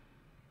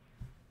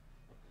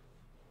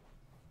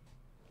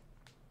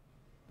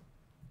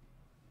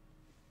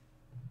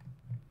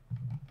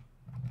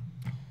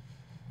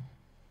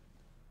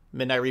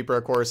 Midnight Reaper,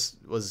 of course,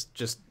 was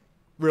just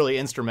really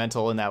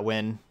instrumental in that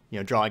win. You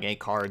know, drawing 8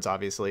 cards,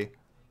 obviously.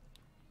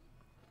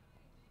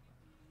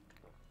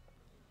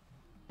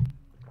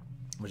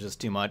 Which is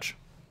too much.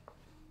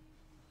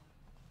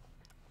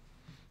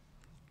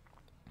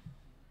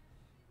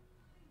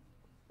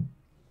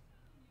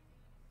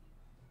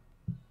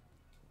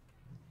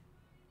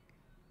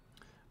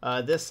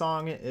 This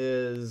song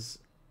is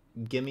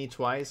Gimme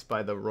Twice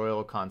by the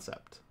Royal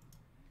Concept.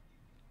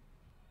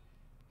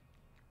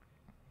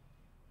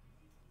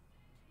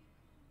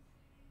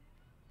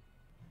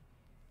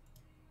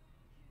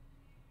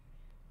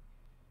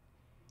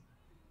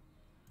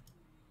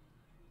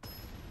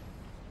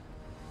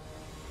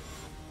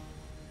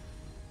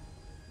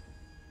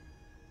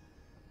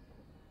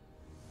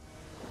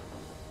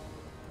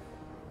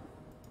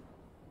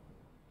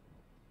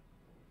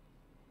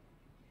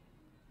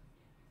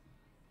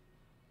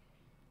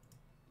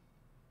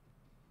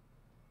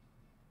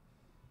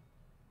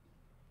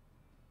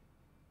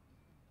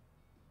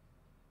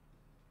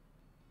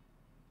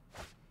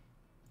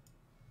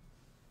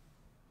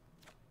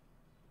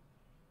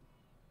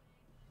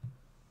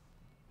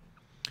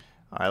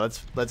 All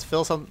right, let's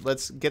fill some.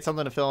 Let's get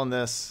something to fill in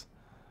this.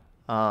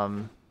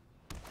 Fill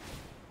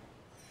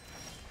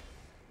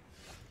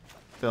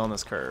in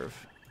this curve.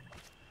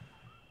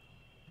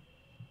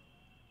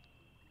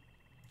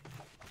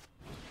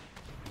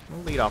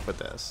 We'll lead off with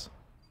this.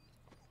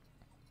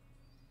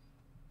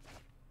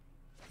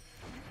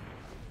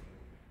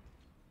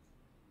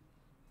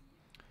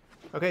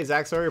 Okay,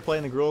 Zach, sorry you're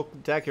playing the Gruul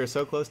deck. You're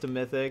so close to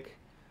Mythic.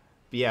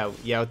 But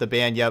yeah, with the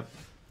ban, yep.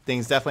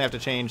 Things definitely have to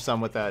change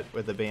some with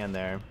the ban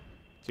there.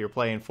 So you're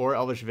playing 4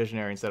 Elvish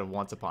Visionary instead of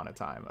Once Upon a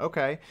Time.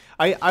 Okay.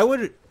 I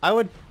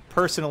would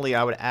personally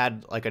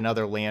add like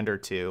another land or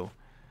 2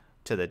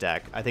 to the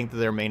deck. I think that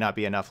there may not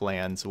be enough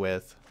lands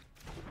with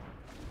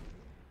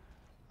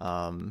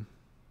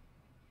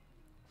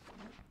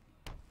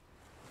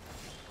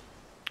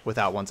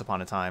without Once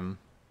Upon a Time.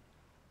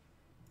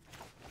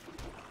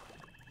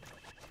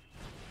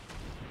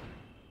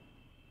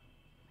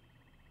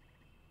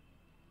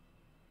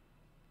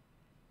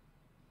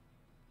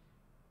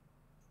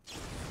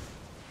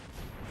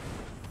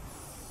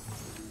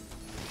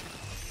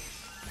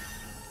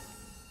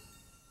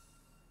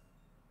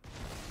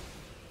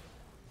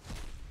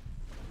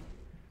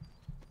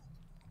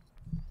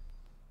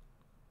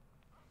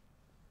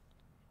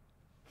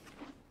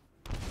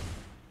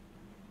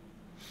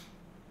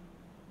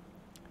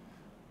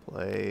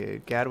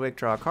 Play Gadwick,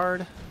 draw a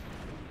card.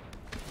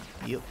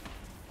 Yep.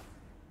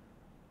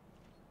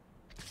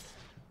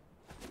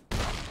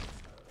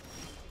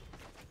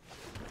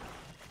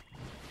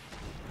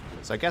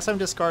 So I guess I'm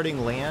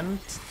discarding land.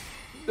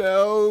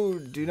 No,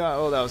 do not.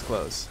 Oh, that was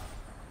close.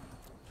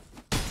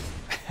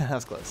 That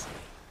was close.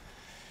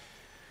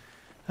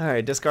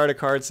 Alright, discard a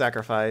card,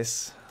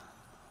 sacrifice.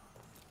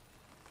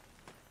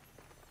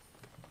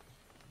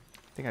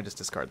 I think I just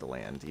discard the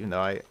land, even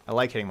though I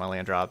like hitting my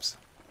land drops.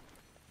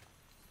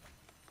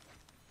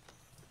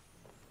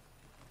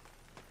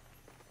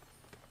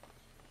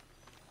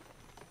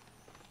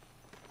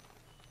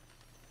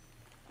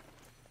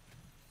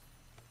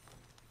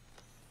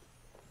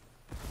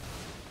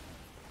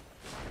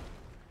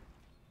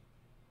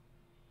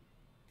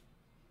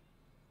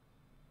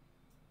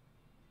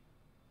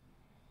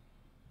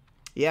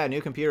 Yeah,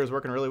 new computer is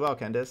working really well,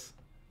 Kendis.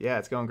 Yeah,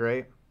 it's going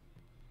great.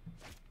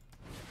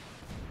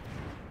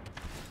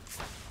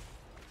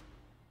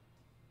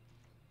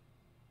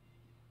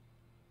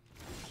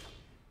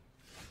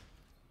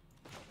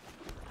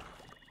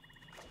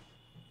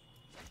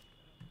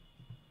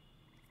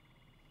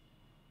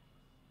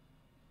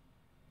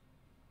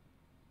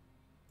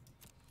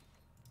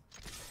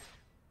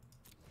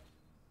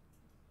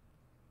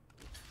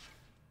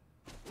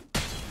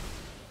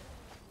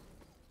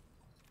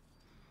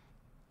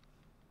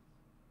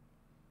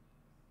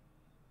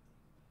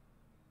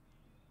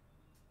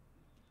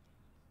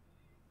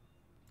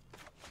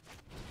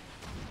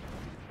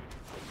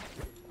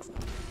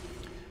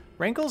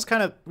 Rankle's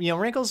kind of,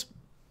 Rankle's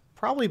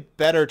probably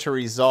better to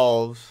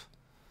resolve.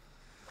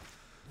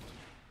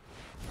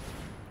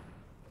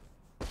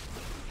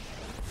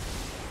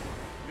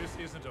 This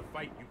isn't a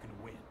fight you can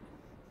win.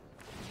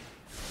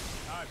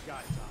 I've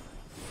got time.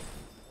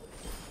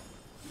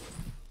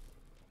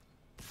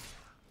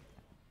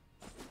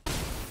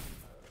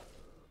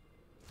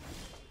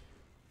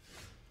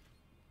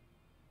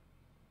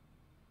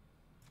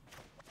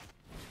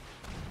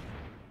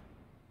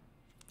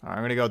 All right, I'm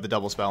going to go with the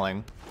double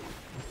spelling.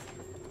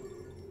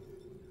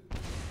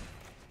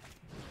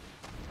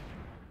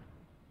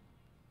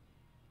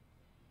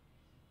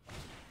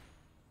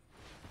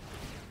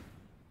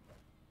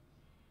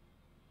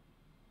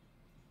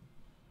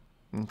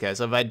 Okay,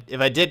 so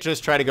if I did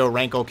just try to go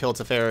Rankle, kill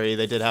Teferi,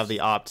 they did have the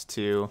opt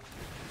to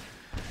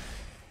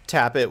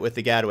tap it with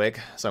the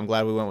Gadwick, so I'm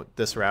glad we went with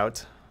this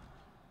route.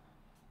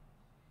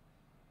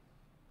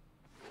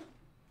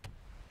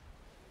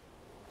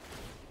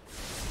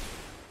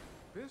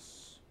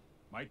 This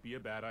might be a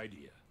bad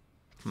idea.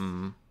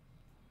 I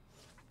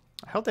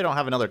hope they don't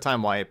have another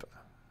time wipe.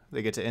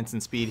 They get to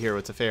instant speed here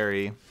with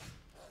Teferi.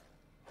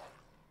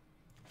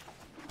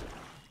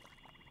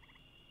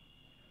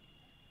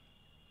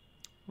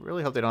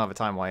 Really hope they don't have a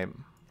time wipe.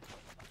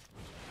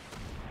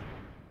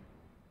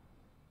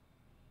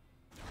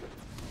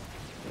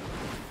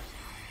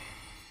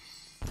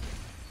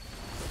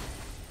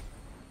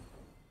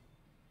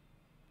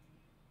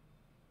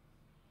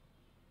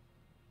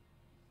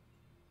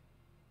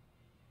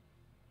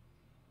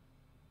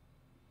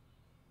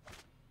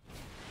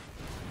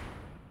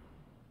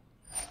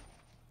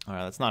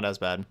 Alright, that's not as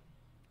bad.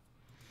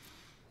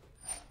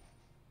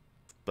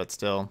 But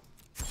still.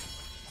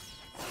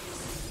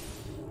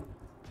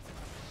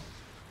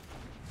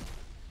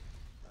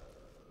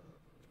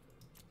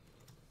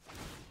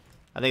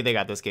 I think they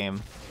got this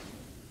game.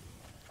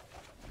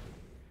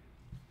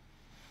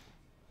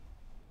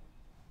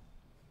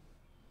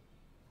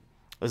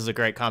 This is a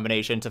great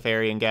combination,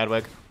 Teferi and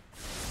Gadwick.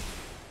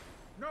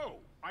 No,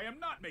 I am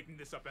not making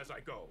this up as I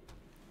go.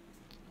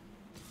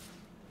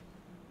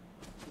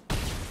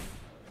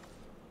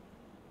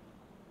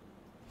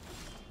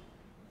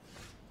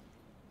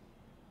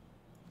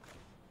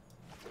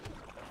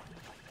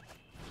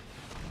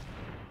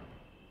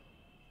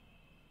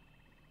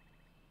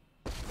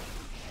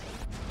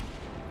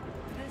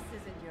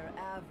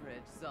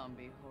 Average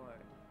zombie horde.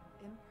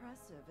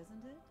 Impressive,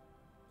 isn't it?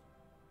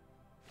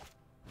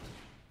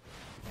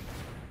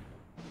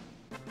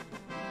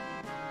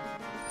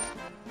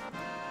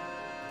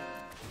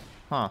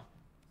 Huh.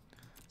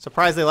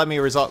 Surprised they let me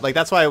resolve. Like,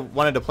 that's why I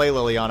wanted to play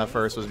Liliana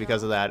first, was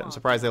because of that. I'm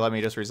surprised they let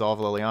me just resolve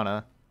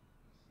Liliana.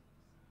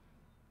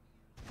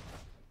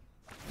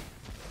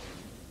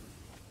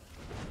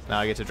 Now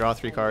I get to draw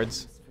 3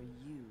 cards.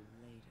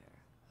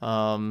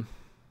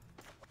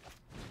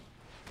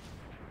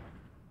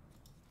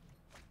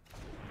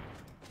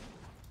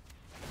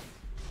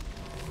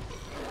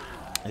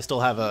 I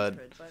still have a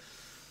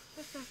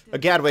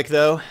Gadwick,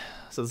 though,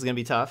 so this is going to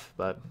be tough,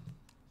 but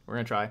we're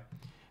going to try.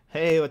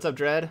 Hey, what's up,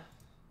 Dread?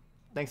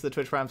 Thanks for the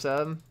Twitch Prime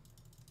sub.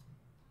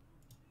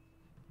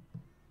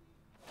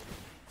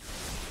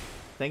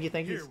 Thank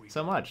you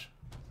so much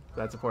for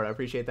that support. I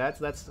appreciate that.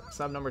 So that's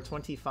sub number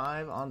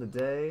 25 on the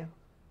day.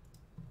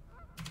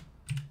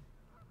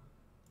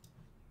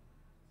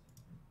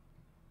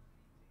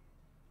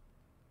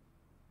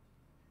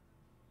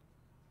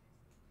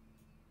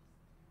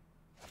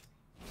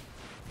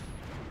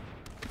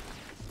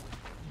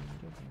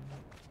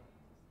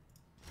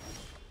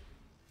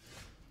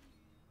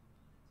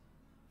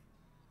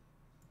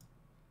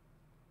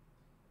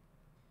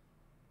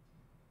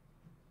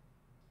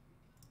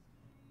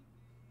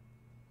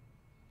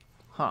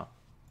 Huh.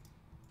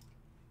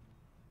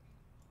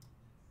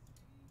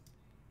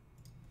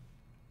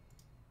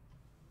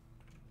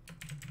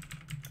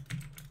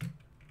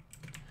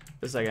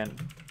 A second.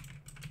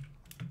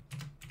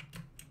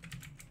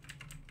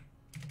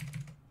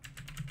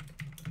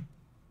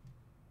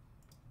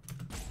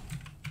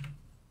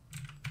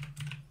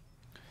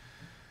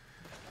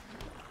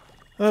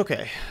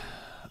 Okay.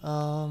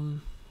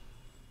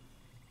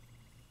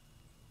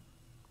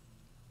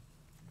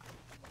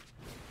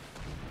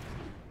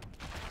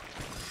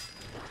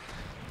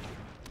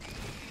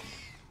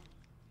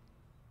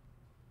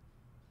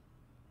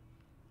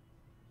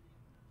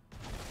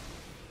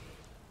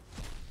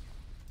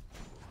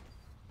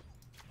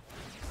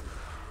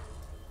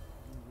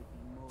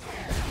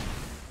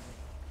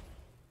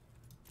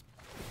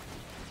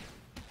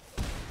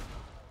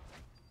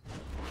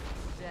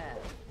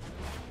 Death.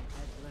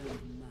 I've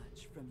learned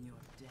much from your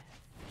death.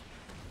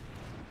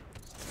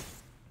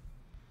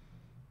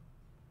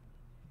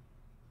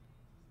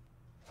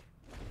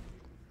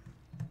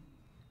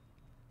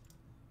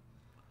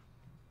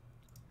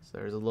 So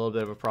there's a little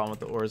bit of a problem with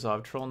the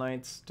Orzhov Troll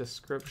Knight's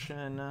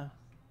description.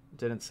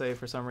 Didn't say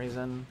for some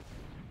reason.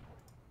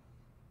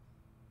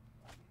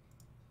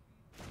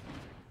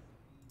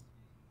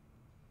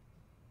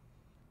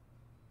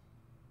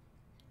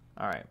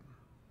 Alright.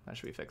 That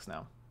should be fixed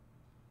now.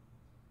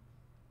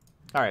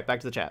 Alright, back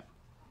to the chat.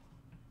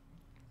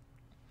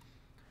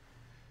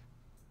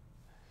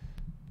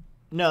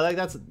 No,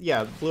 that's...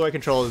 Yeah, Blue Eye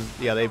Control is...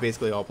 Yeah, they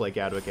basically all play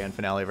Gadwick and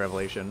Finale of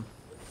Revelation.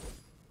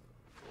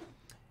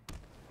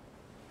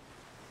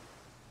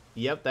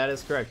 Yep, that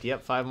is correct.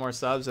 Yep, 5 more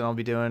subs, and I'll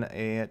be doing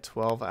a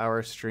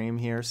 12-hour stream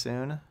here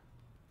soon.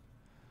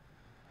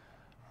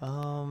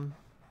 So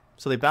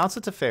they bounce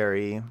it to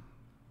Fairy.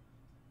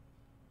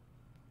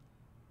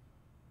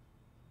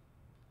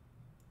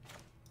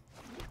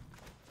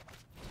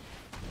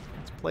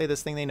 Let's play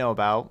this thing they know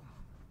about.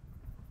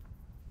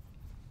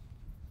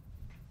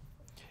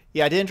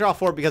 Yeah, I didn't draw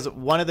 4 because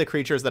one of the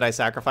creatures that I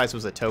sacrificed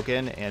was a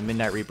token, and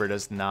Midnight Reaper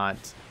does not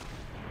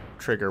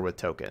trigger with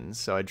tokens,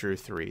 so I drew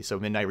 3. So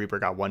Midnight Reaper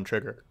got 1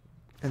 trigger,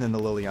 and then the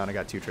Liliana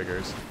got 2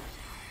 triggers.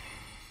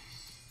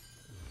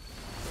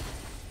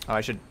 Oh, I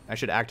should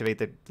activate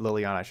the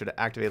Liliana. I should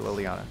activate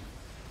Liliana.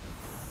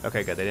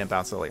 Okay, good. They didn't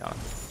bounce Liliana.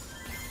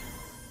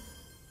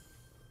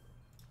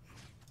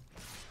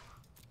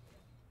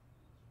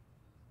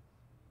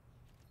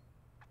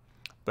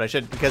 But I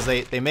should, because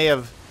they may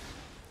have...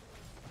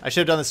 I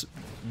should have done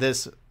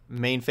this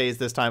main phase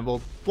this time.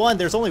 Well, one,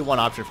 there's only one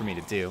option for me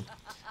to do.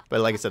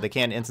 But like I said, they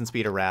can't instant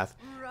speed a Wrath.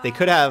 They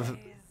could have...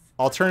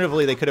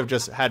 Alternatively, they could have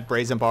just had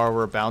Brazen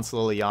Borrower bounce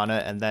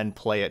Liliana and then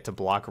play it to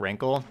block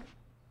Rankle.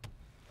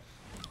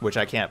 Which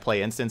I can't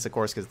play instance, of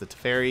course, because the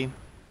Teferi.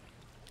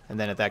 And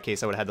then in that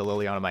case, I would have had the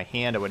Liliana in my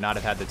hand. I would not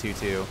have had the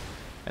 2/2.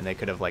 And they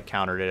could have like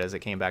countered it as it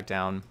came back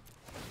down.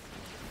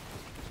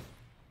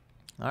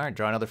 Alright,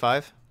 draw another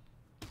 5.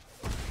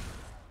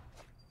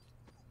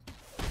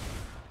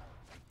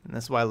 And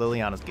that's why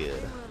Liliana's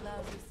good.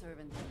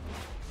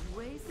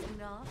 Waste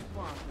not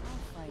one. I'll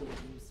find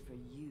a use for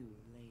you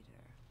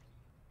later.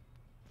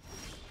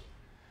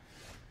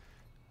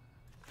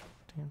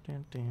 Dun,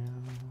 dun,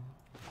 dun.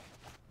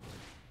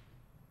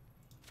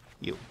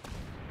 You.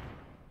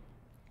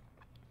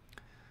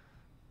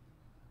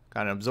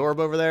 Got an Absorb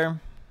over there.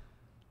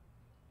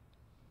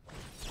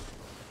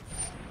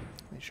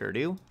 They sure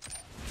do.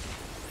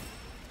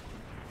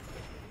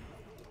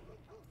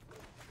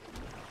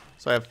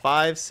 So I have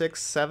 5,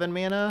 6, 7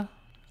 mana.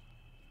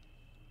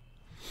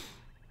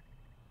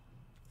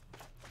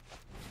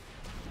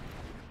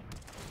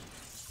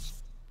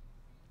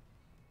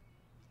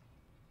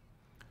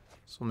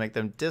 So we'll make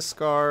them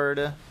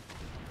discard,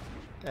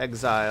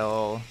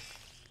 exile.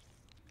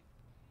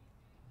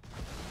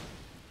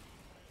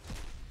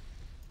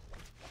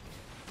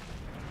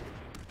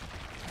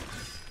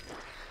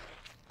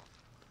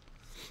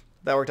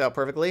 That worked out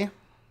perfectly.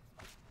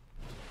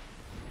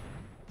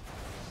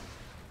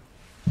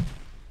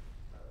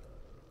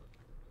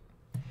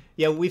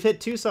 Yeah, we've hit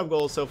 2 sub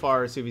goals so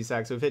far,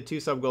 Suvisac. So we've hit 2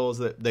 sub goals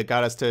that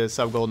got us to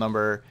sub goal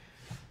number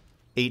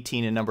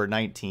 18 and number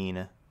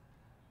 19.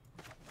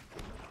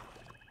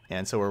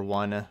 And so we're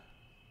 1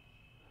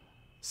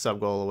 sub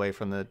goal away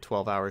from the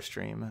 12-hour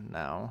stream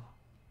now.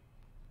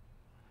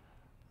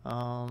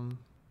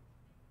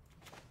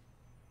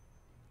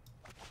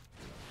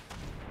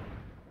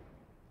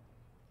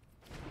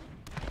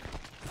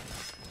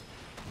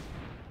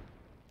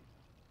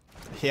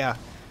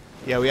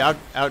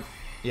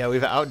 Yeah,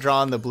 we've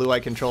outdrawn the Blue Eye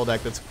Control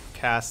deck that's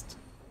cast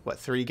what,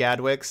 3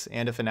 Gadwicks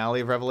and a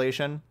Finale of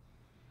Revelation.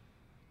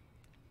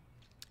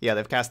 Yeah,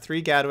 they've cast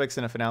 3 Gadwicks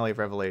and a Finale of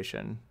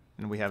Revelation,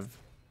 and we have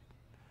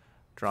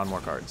drawn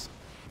more cards.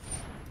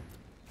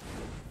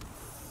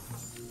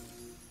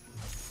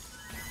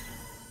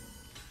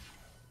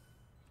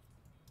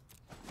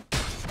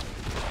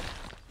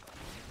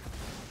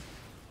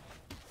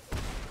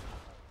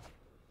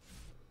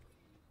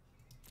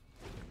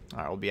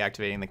 Alright, we'll be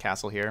activating the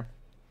castle here.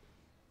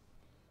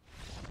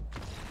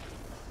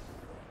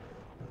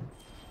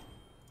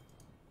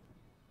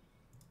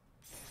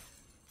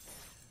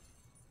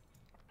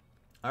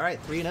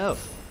 Alright, 3-0.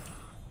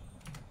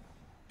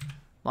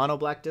 Mono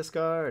black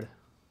discard.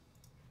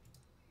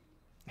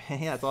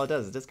 Yeah, that's all it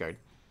does is discard.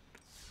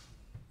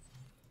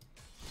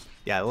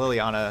 Yeah,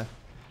 Liliana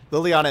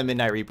and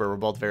Midnight Reaper were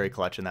both very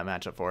clutch in that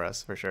matchup for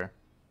us, for sure.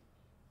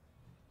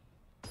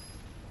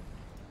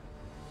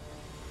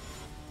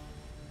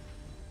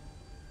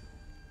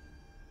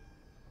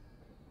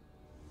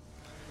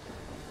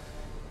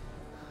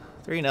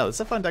 No, it's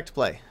a fun deck to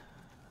play.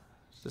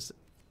 It's just,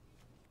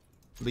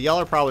 but y'all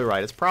are probably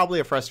right. It's probably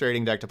a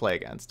frustrating deck to play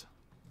against.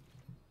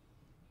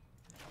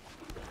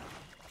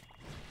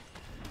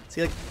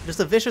 See, like, just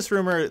a Vicious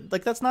Rumor,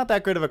 like, that's not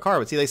that good of a card.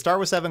 But see, they start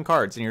with 7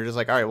 cards, and you're just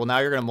like, all right, well, now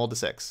you're going to mold to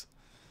 6.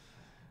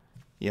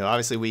 You know,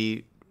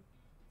 obviously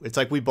it's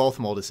like we both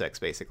mold to 6,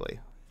 basically.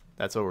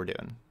 That's what we're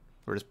doing.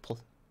 We're just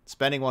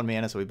spending 1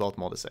 mana, so we both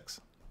mold to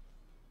 6.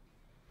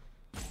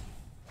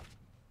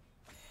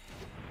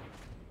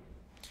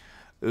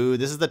 Ooh,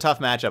 this is the tough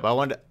matchup.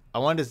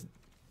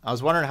 I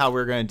was wondering how we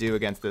were going to do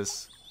against the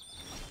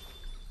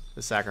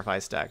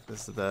sacrifice deck.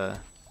 This is a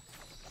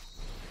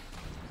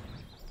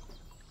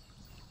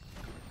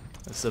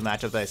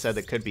matchup that I said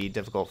that could be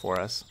difficult for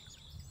us.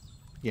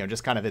 You know,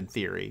 just kind of in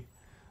theory,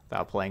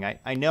 without playing.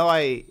 I know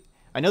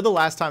the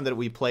last time that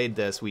we played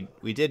this, we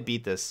did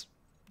beat this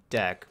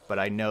deck, but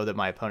I know that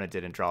my opponent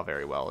didn't draw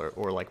very well,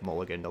 or like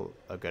mulliganed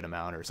a good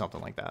amount or something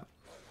like that.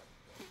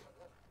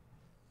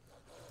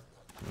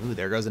 Ooh,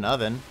 there goes an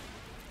oven.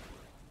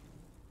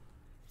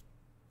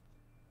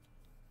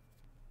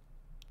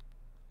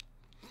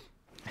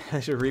 I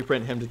should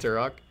reprint him to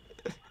Turok.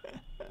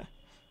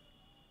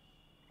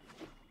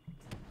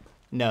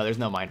 No, there's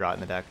no Mind Rot in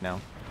the deck, no.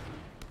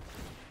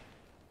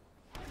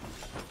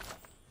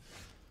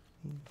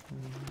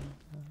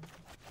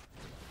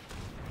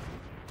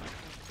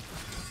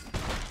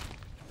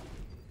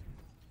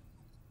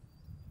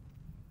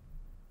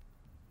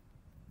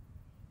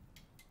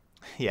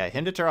 Yeah,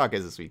 Hymn to Turok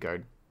is a sweet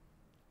card.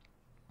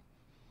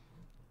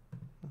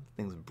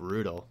 Thing's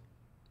brutal.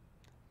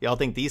 Y'all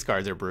think these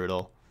cards are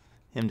brutal.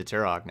 Hymn to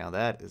Turok, now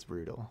that is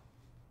brutal.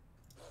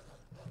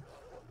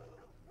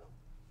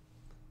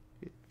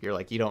 You're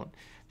like, you don't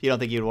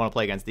think you'd want to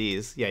play against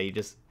these. Yeah, you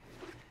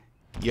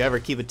ever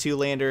keep a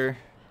 2-lander,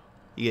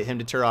 you get Hymn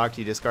to Turok,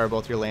 you discard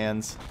both your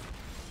lands.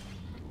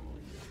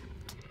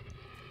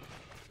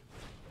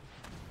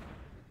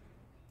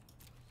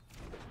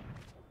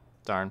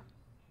 Darn.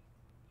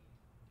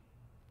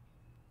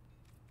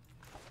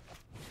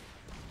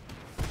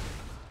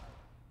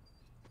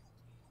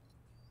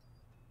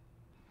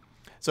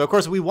 So, of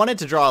course, we wanted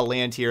to draw a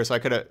land here, so I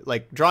could have,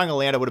 like, drawing a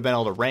land, I would have been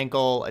able to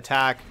rankle,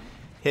 attack,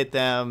 hit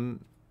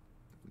them.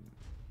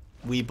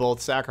 We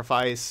both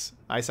sacrifice.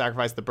 I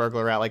sacrificed the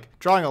Burglar Rat. Like,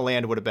 drawing a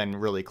land would have been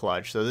really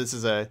clutch. So this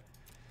is a...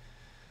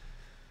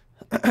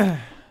 this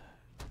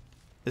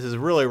is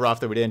really rough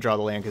that we didn't draw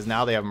the land, because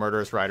now they have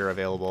Murderous Rider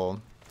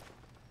available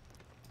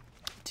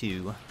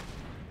to...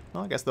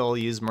 Well, I guess they'll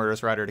use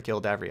Murderous Rider to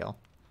kill Davriel.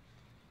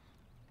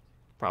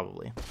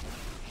 Probably.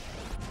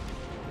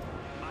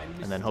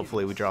 And then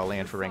hopefully we draw a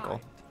land for Wrinkle.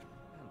 And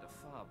a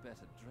far better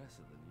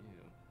dresser than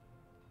you.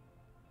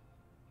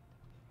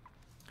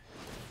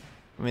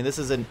 I mean, this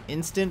is an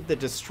instant that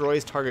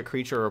destroys target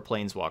creature or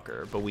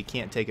planeswalker, but we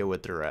can't take it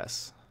with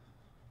duress.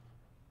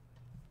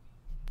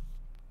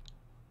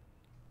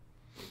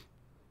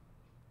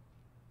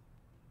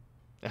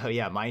 Oh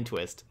yeah, Mind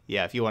Twist.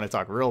 Yeah, if you want to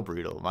talk real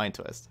brutal, Mind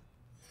Twist.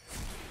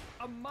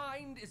 A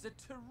mind is a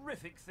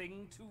terrific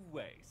thing to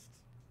waste.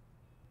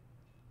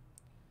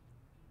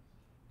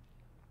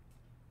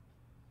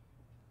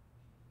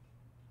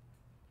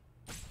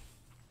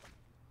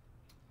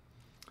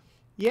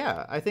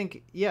 Yeah, I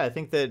think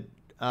that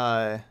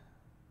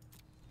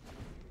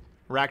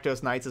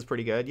Rakdos Knights is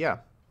pretty good. Yeah.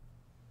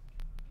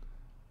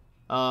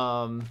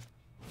 I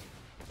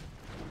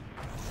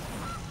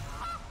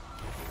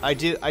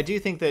do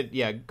think that,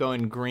 yeah,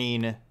 going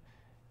green,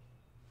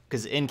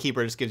 because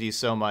Innkeeper just gives you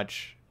so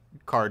much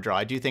card draw.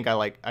 I do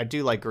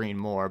like green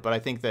more, but I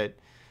think that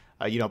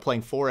you know,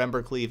 playing 4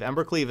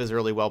 Embercleave is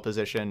really well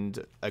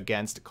positioned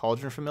against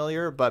Cauldron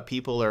Familiar, but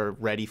people are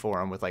ready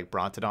for him with like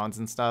Brontodons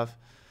and stuff.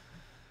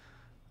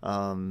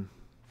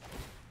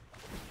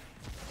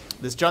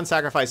 This Jund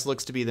Sacrifice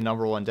looks to be the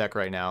 #1 deck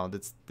right now.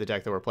 That's the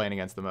deck that we're playing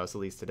against the most,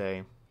 at least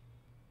today.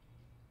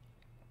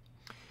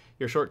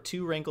 You're short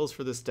 2 Rankles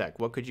for this deck.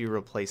 What could you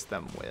replace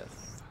them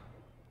with?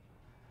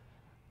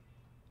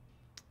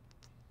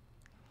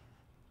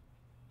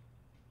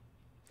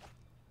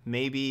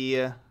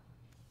 Maybe...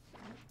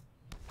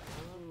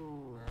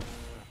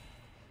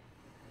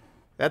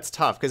 That's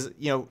tough, because,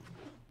 you know...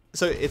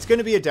 So it's going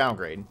to be a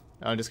downgrade.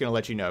 I'm just going to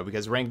let you know,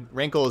 because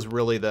Rankle is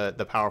really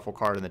the powerful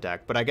card in the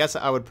deck. But I guess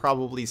I would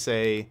probably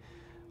say,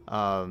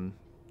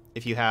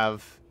 if you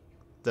have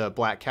the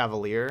Black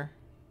Cavalier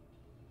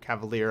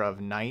of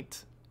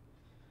Night,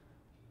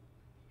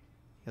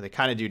 you know, they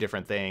kind of do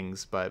different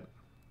things, but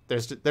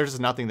there's just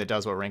nothing that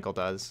does what Rankle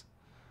does.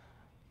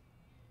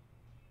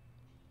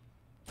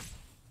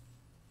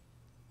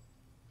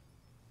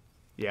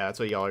 Yeah, that's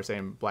what y'all are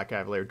saying, Black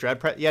Cavalier.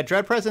 Dread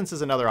Presence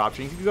is another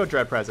option. You can go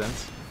Dread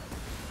Presence.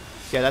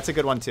 Yeah, that's a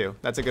good one too.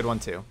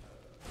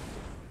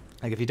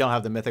 Like if you don't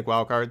have the Mythic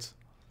WoW cards.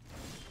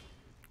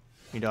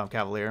 You don't have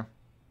Cavalier.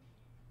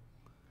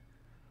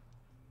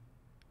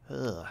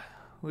 Ugh.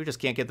 We just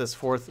can't get this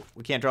fourth.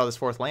 We can't draw this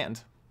fourth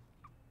land.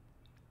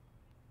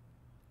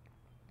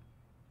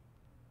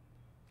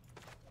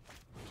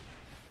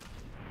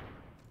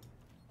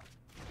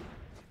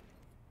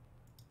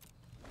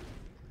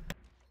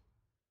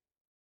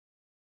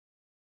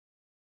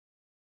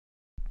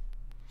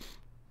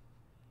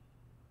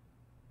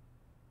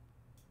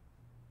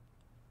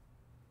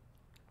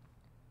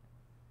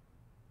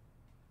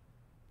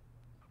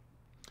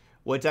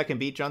 What deck can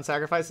beat Jund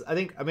Sacrifice? I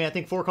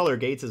think Four Color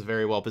Gates is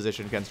very well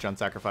positioned against Jund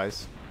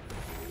Sacrifice.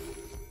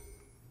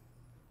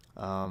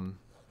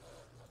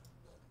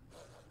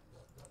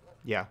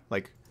 Yeah,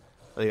 like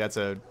I think that's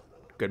a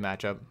good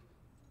matchup.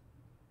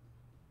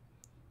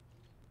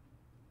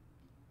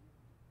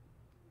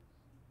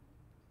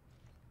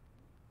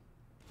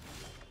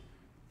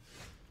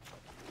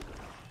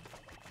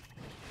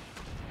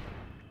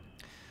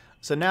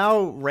 So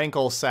now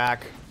Rankle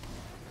Sack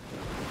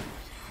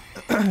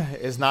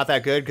is not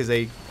that good because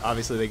they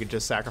could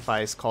just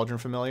sacrifice Cauldron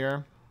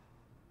Familiar.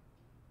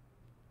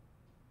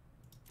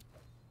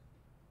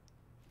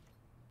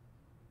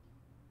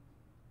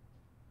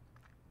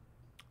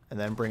 And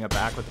then bring it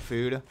back with the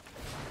food.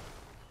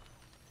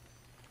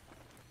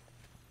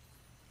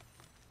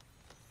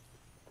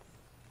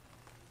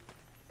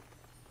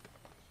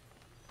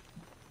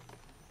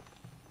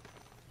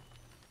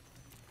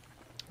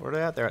 Where are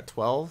they at? They're at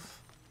 12.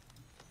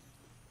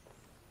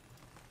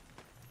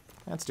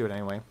 Let's do it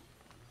anyway.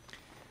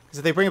 Because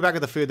if they bring it back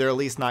with the food, they're at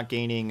least not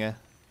gaining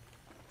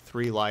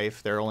 3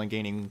 life. They're only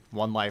gaining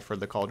 1 life for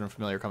the Cauldron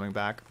Familiar coming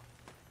back.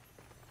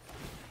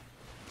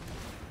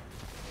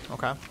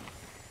 Okay.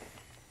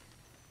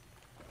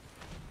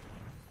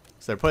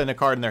 So they're putting a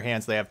card in their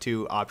hands. They have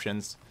 2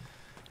 options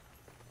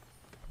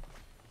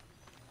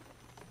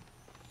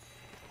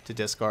to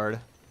discard.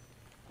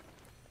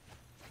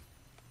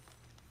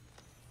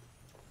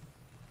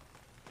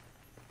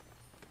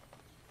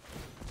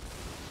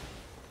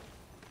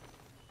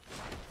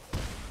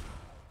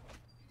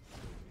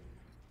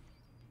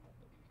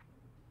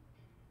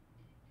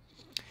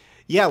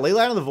 Yeah,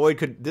 Leyline of the Void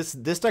could this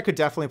deck could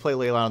definitely play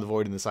Leyline of the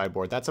Void in the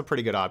sideboard. That's a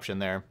pretty good option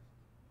there.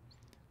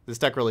 This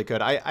deck really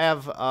could. I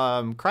have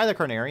Cry the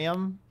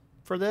Carnarium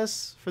for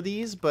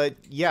these, but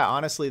yeah,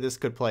 honestly, this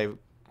could play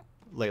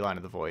Leyline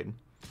of the Void.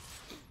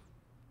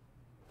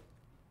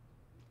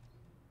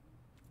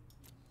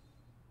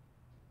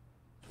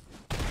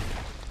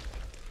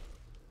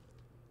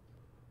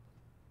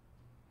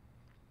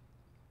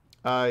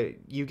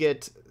 You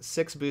get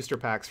 6 booster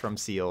packs from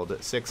Sealed,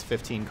 6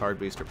 15-card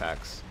booster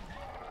packs.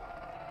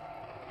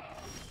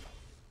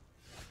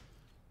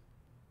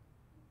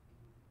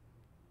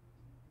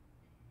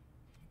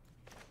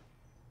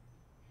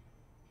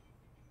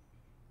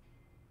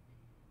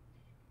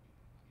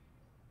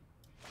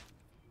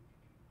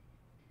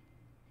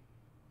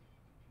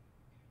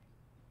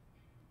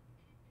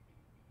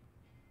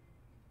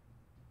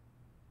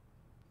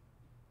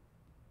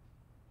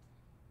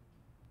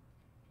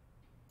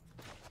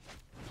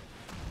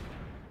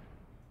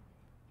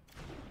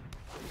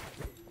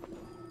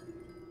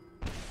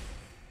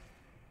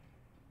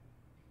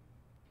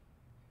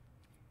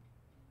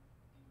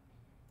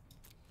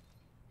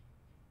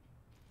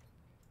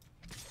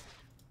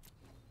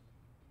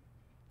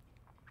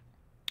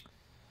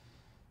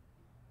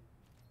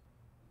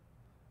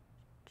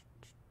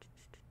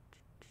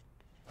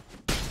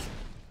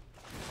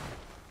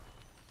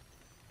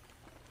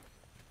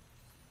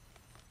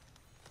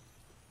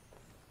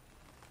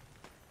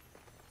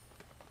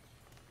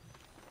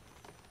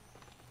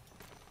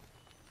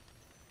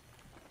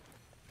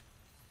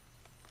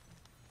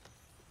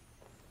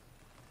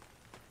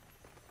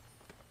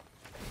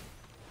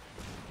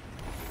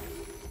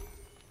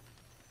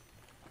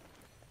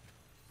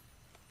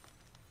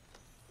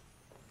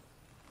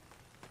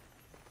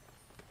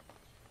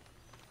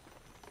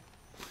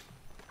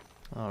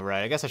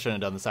 Alright, I guess I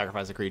shouldn't have done the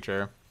Sacrifice a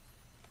Creature.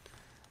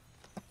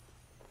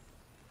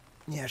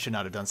 Yeah, I should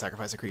not have done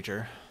Sacrifice a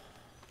Creature.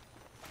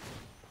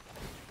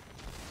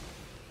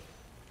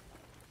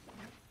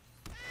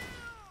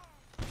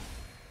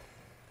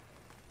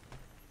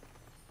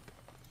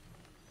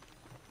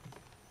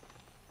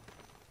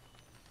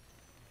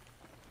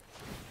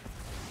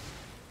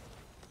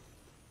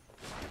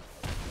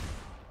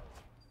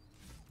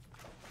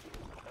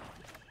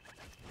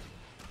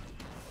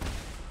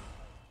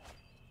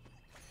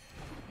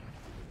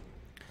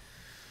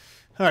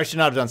 Alright, should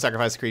not have done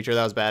Sacrifice a Creature.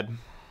 That was bad.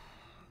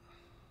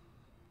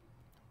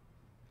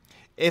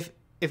 If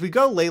we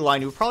go ley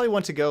line, we probably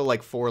want to go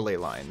like 4 ley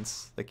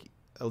lines. Like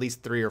at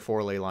least 3 or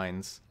 4 ley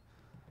lines.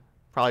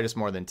 Probably just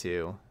more than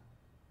 2.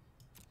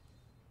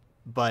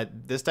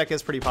 But this deck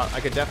is pretty I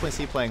could definitely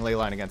see playing ley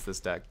line against this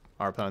deck,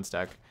 our opponent's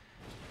deck.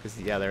 Because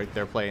yeah,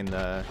 they're playing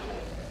the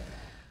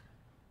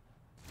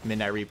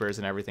Midnight Reapers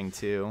and everything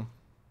too.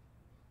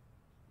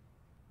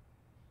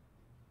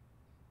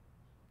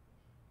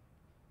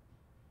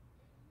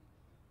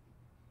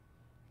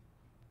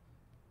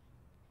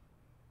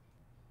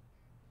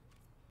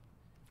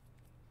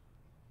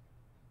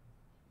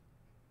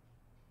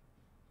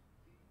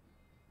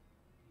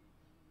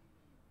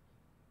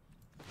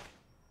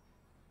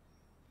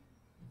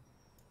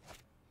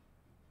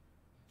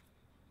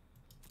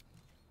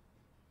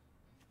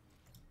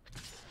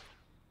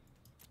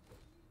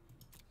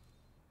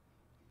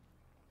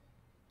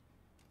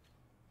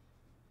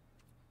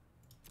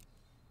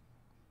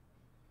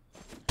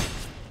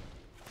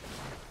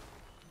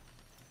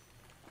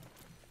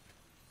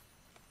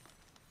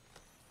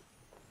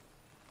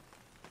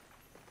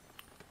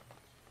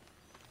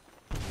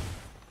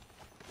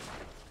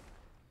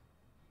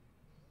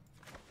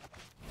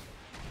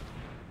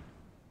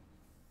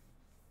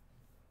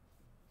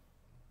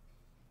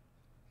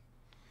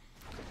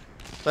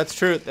 That's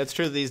true. That's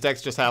true. These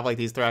decks just have like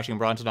these Thrashing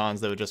Brontodons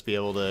that would just be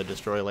able to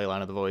destroy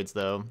Leyline of the Voids,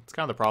 though. It's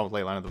kind of the problem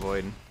with Leyline of the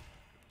Void.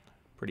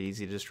 Pretty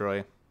easy to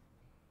destroy.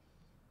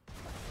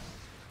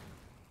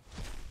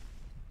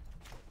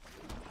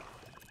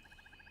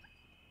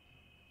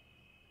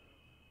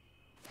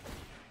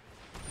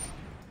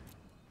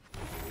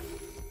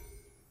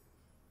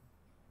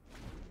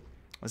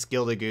 This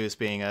Gilded Goose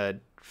being a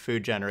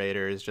food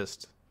generator is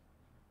just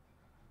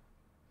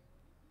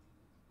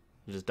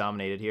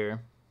dominated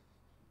here.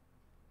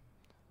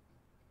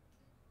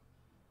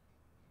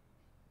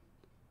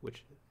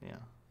 Which, yeah.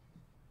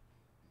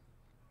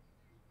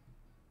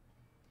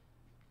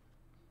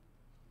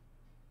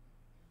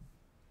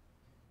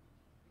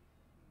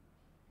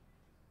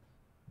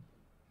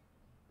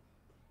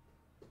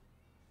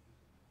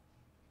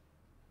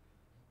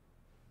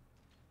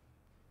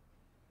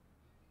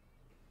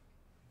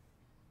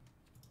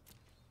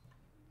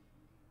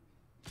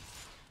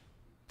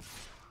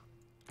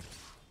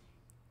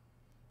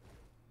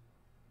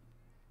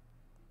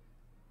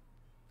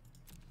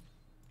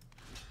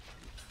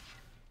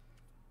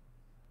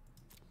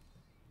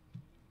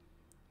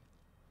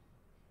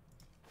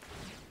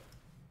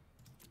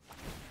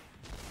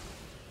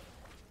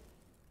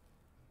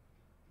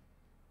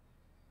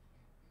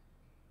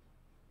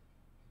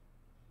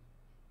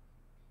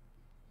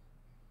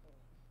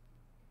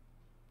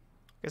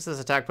 I guess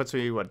this attack puts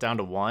me, what, down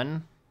to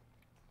 1?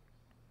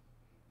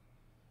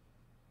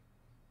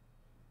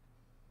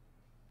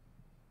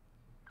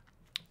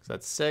 So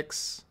that's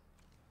 6,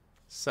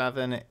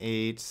 7,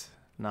 8,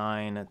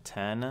 9,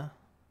 10.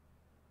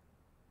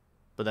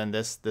 But then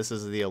this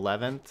is the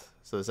 11th,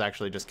 so this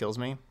actually just kills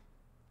me.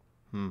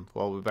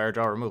 Well, we better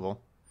draw removal.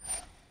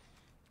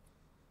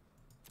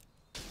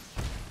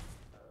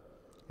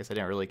 Guess I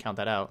didn't really count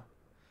that out.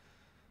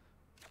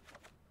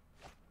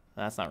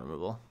 That's not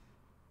removal.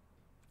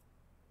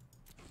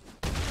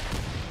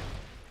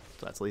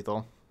 So that's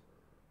lethal.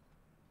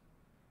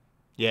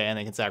 Yeah, and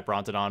they can sack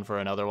Brontodon for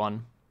another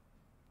one.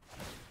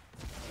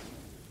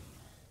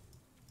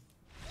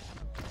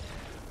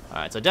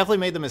 Alright, so I definitely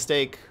made the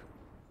mistake.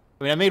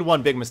 I mean, I made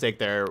one big mistake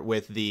there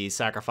with the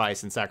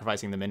sacrifice and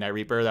sacrificing the Midnight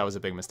Reaper. That was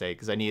a big mistake,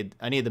 because I need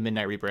the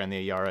Midnight Reaper and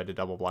the Yara to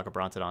double block a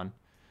Brontodon.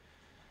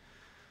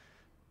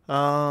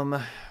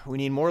 We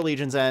need more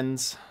Legion's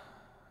Ends.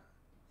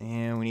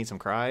 And we need some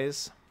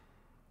Cries.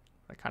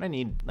 I kind of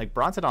need... Like,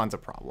 Brontodon's a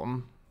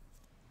problem.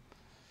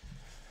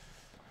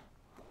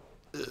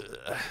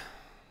 Ugh.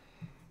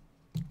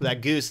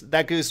 That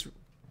goose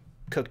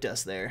cooked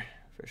us there,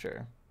 for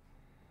sure.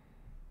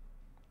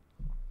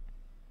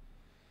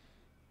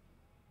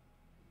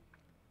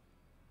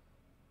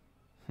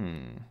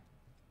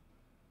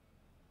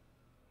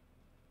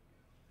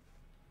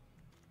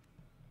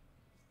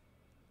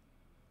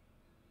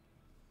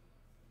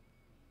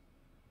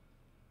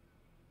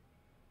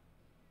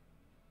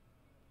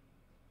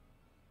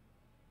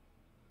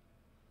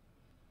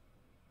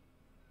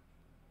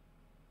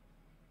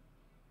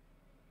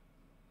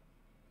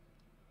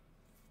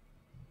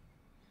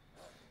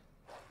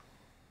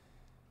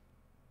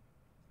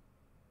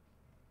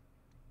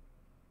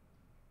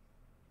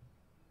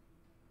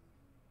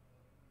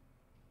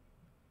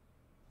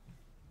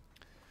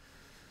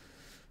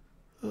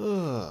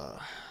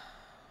 Ugh.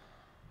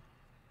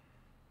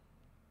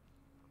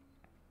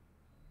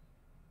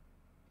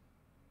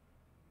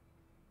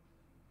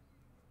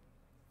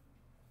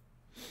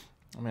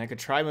 I mean, I could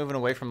try moving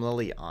away from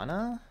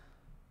Liliana.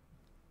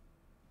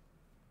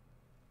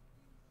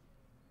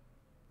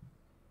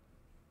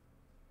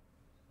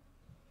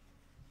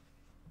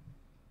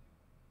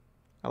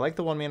 I like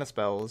the 1-mana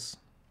spells,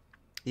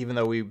 even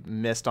though we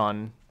missed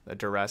on a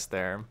duress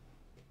there.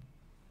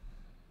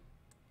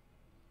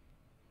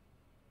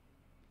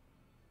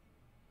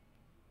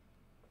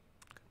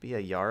 Could be a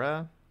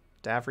Yara,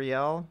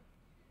 Davriel.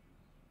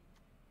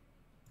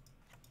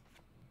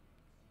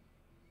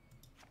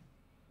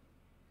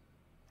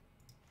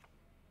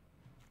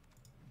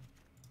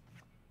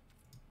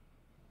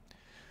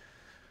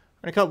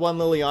 I'm going to cut one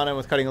Liliana, and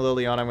with cutting a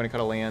Liliana, I'm going to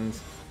cut a land.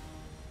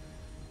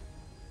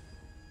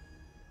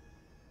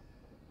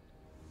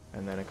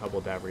 And then a couple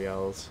of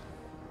Davriels.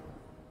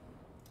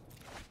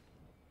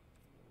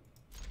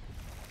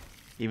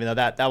 Even though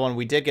that one,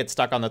 we did get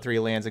stuck on the 3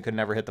 lands and could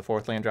never hit the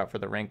 4th land drop for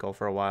the Rankle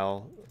for a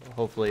while.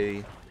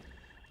 Hopefully,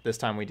 this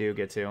time we do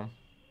get to.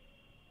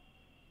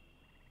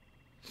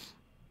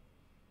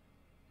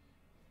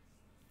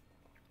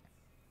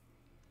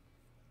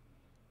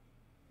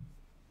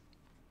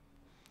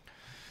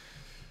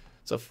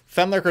 So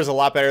Fenlurker is a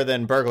lot better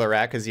than Burglar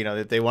Rat because, you know,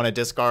 if they want to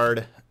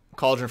discard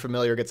Cauldron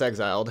Familiar gets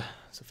exiled.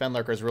 So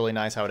Fenlurker is really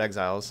nice how it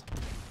exiles.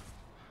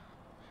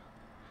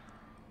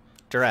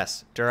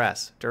 Duress,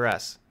 Duress,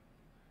 Duress.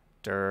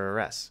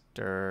 Duress,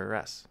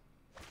 Duress.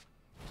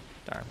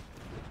 Darn.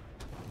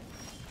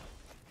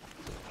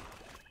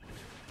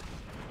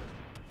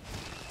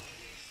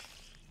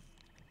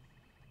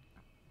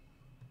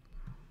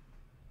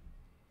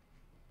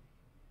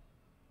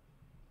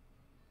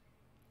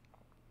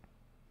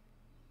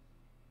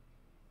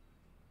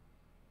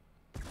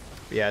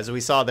 Yeah, as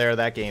we saw there,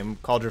 that game,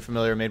 Cauldron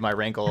Familiar made my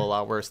rankle a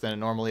lot worse than it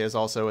normally is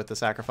also with the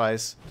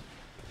sacrifice.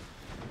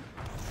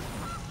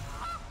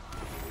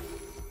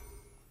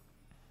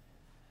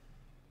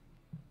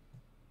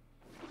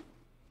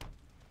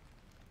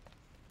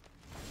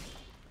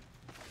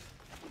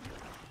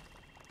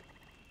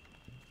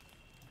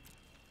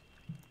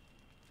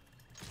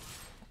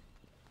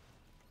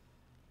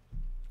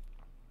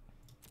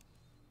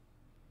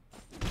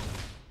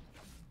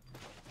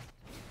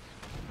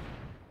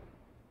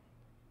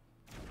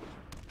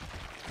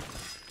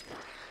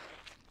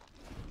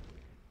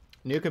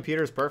 New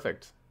computer is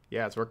perfect.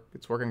 Yeah,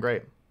 it's working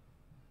great.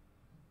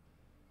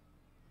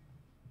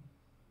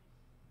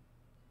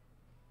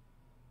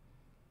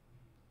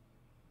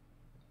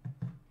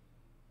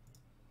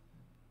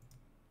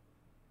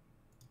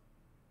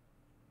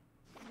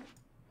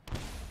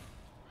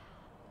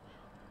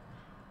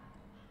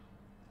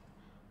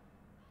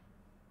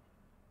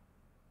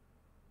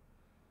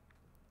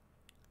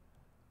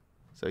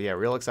 So yeah,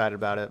 real excited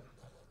about it.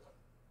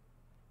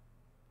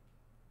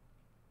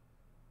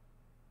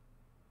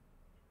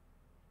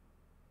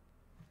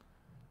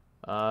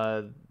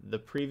 The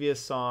previous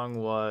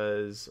song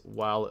was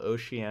While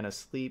Oceana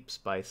Sleeps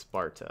by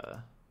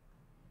Sparta.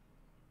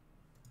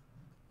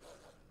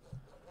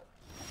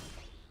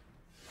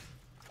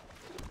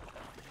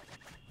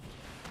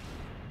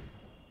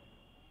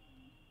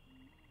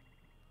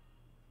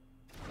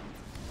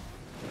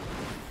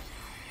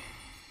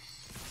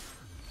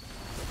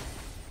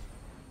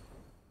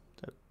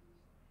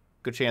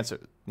 Good chance,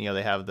 you know,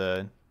 they have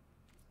the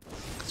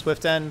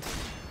Swift End.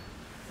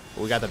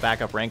 We got the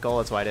backup Rankle,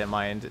 that's why I didn't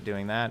mind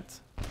doing that.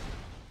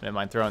 I didn't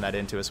mind throwing that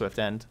into a Swift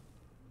End.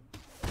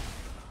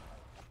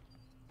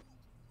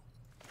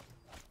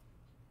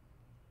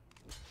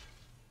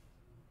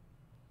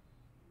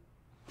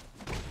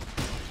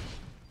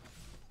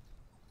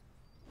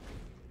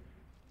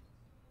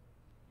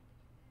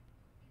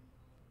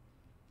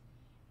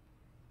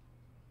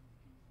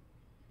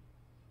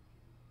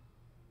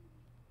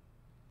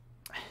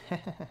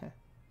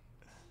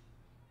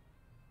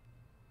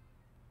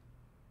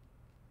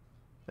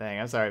 Dang,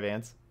 I'm sorry,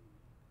 Vance.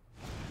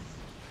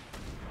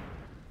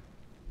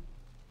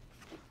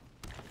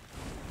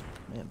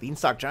 Man,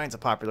 Beanstalk Giant's a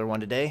popular one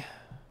today.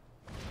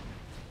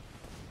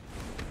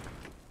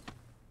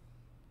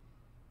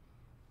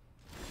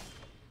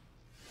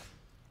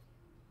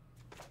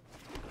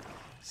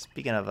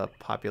 Speaking of a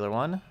popular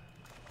one,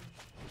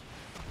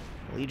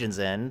 Legion's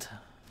End.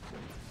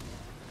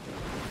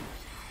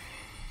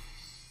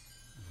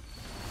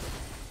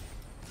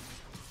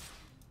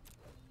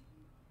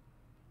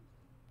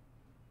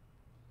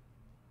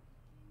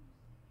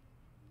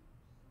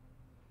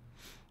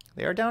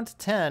 They are down to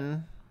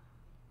 10.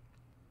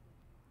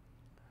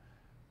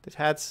 They've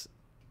had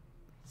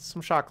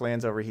some shock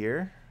lands over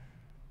here.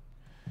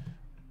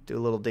 Do a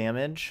little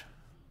damage.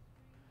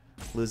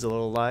 Lose a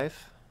little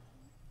life.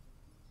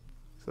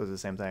 So it's the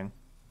same thing.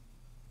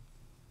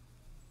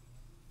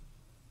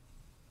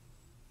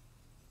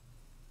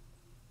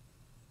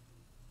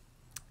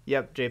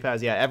 Yep,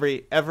 JPaz. Yeah,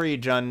 every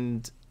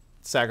Jund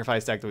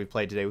sacrifice deck that we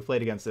played today, we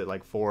played against it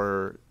like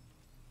 4-5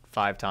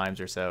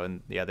 times or so,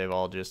 and yeah, they're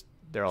all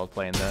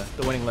playing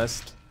the winning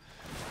list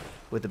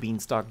with the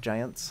Beanstalk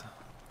Giants.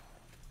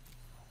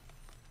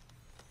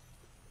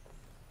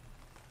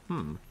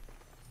 Do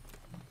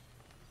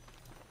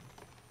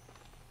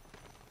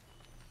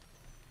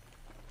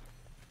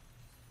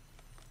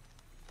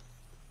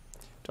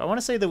I want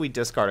to say that we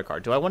discard a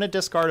card? Do I want to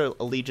discard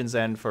a Legion's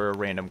End for a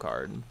random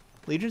card?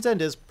 Legion's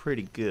End is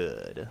pretty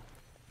good.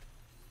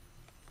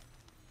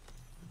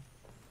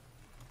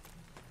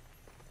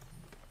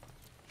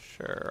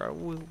 Sure,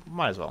 we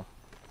might as well.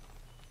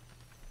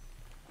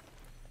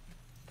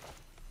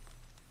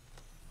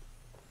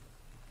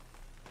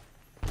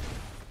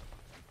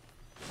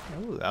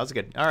 Ooh, that was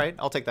good. All right,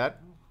 I'll take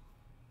that.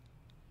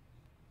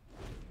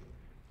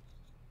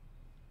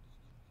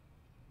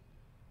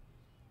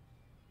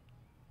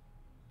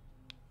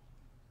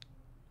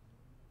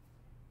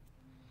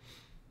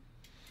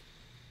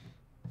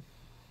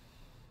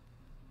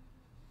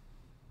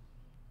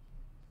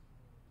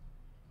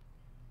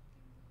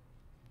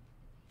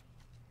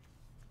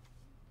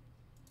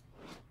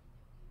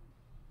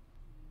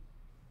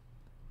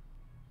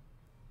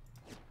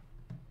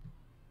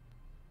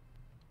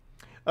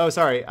 Oh,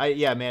 sorry.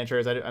 Yeah,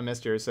 managers. I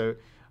missed yours. So,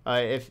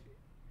 if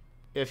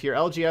your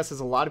LGS has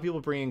a lot of people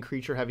bringing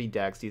creature heavy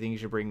decks, do you think you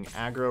should bring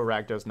aggro,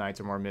 Rakdos Knights,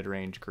 or more mid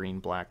range green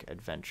black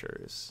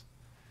adventures?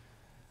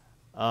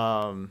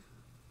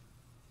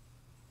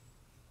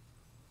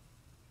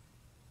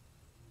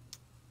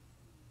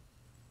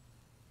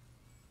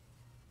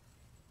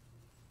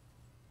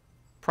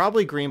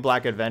 Probably green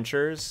black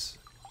adventures,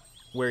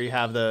 where you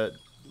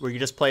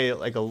just play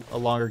like a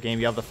longer game.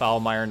 You have the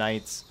Foulmire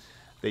Knights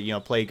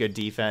that play good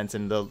defense,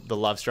 and the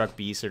Lovestruck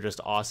Beasts are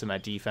just awesome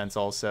at defense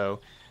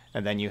also.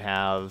 And then you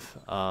have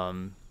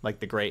like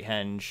the Great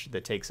Henge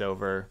that takes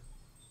over.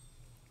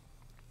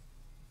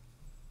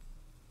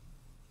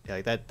 Yeah,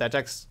 like that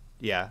deck's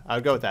yeah, I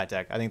would go with that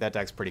deck. I think that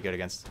deck's pretty good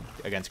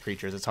against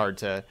creatures. It's hard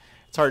to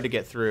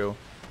get through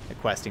the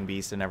questing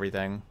beast and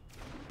everything.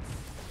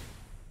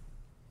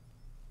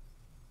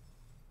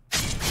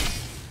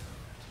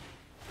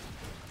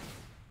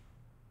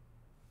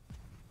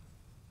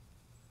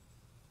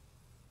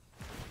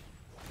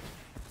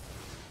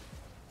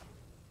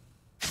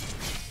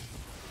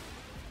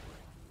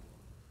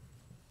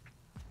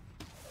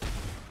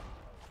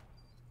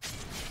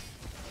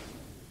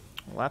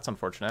 Well, that's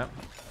unfortunate.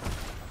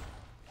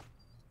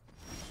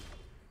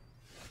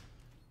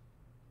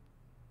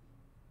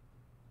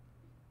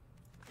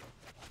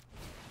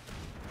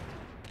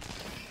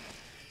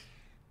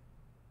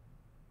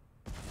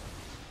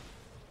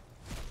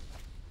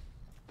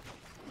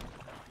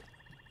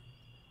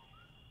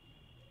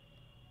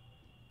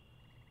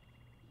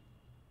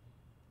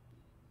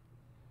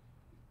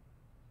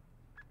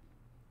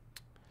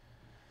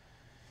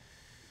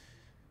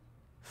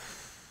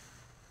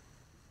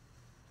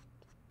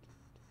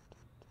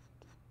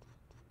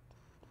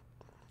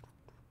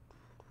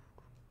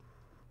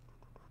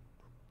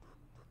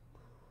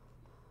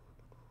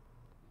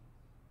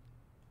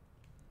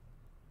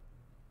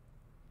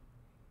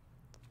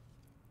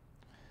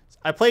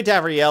 I play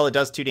Davriel. It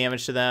does 2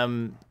 damage to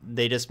them.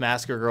 They just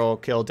Massacre Girl,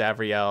 kill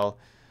Davriel.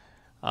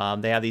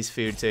 They have these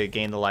food to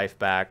gain the life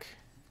back.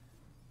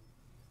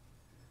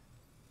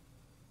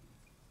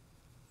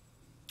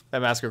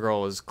 That Massacre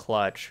Girl was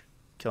clutch,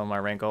 killing my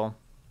Wrinkle.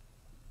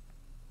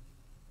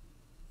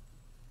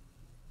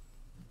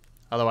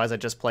 Otherwise, I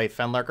just play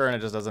Fenlurker and it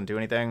just doesn't do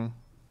anything.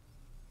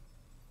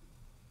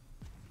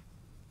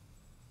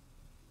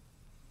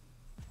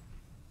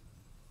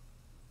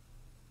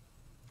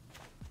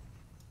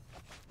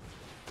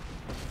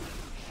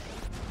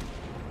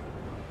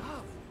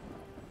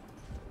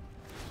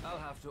 I'll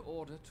have to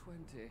order 20.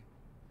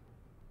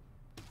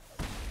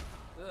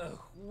 Ugh,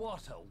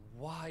 what a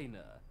whiner.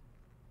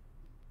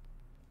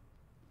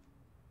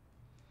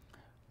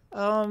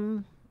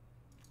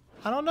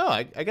 I don't know.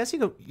 I guess you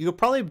could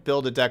probably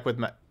build a deck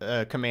with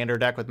commander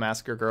deck with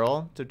Massacre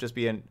Girl to just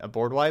be a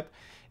board wipe.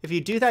 If you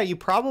do that, you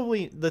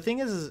probably the thing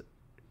is,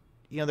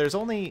 you know, there's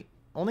only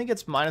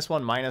gets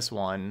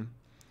 -1/-1,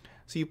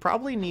 so you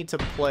probably need to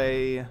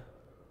play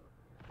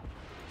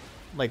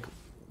like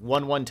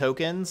 1/1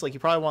 tokens. Like you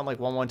probably want like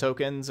 1/1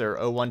 tokens or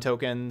 0/1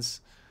 tokens,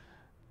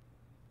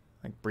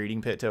 like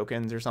breeding pit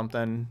tokens or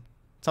something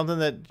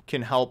that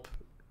can help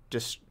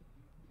just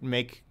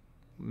make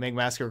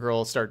Massacre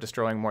Girl start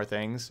destroying more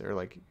things, or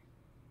like,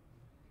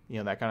 you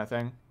know, that kind of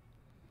thing.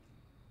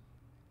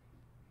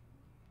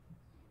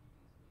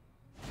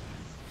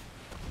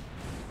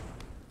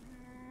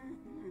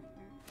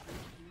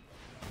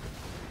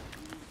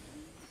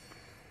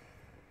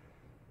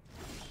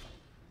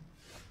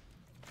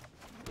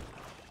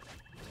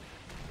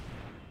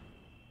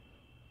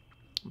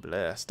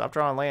 Bleh, stop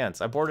drawing lands.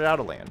 I boarded out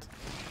a land.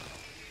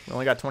 We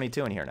only got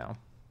 22 in here now.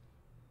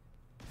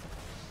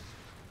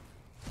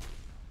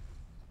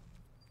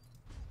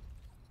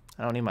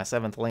 I don't need my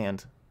 7th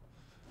land.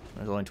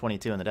 There's only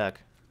 22 in the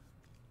deck.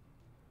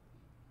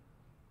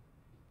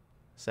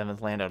 7th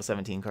land out of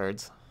 17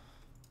 cards.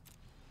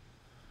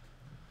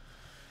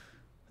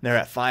 They're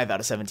at 5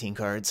 out of 17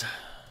 cards.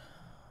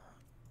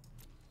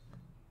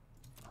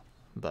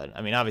 But,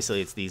 I mean, obviously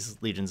it's these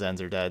Legion's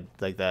Ends are dead.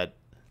 Like that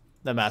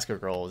Massacre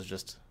Girl is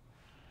just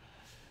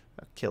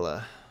a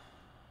killer.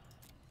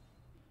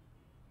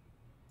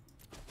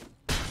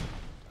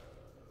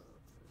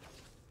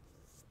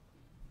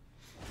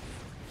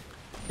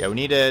 Yeah, we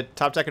need to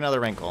top deck another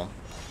Wrinkle.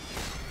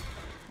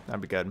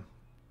 That'd be good.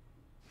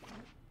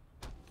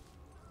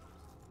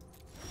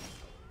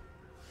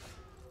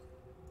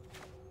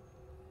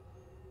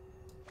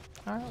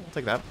 Alright, we'll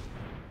take that.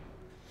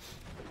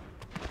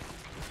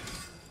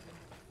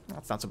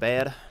 That's not so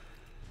bad.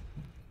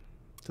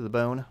 To the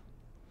bone.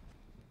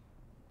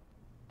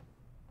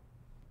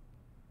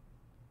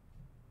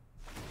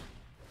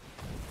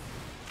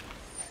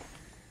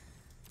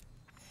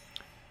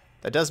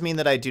 That does mean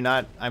that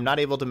I'm not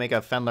able to make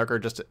a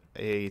Fenlurker just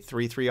a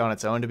 3/3 on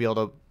its own to be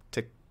able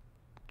to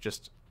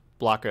just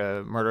block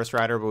a Murderous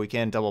Rider, but we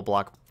can double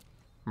block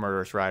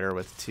Murderous Rider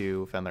with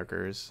 2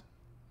 Fenlurkers.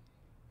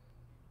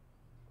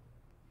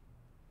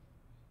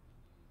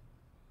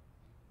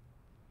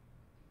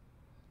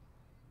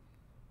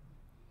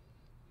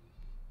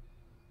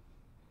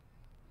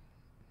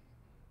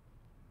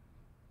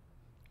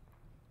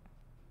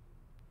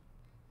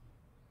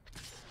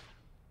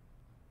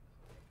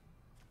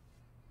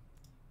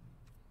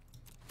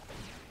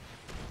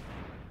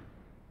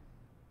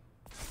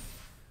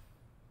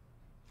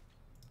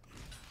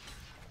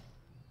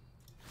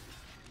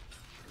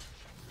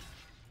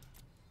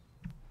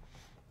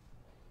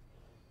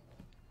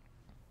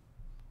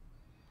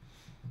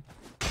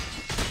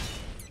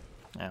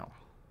 Ow.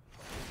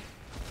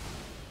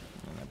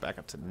 And back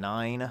up to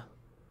 9.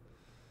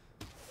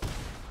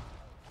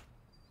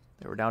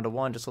 They were down to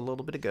 1 just a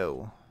little bit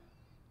ago.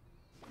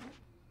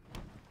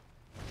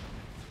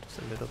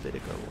 Just a little bit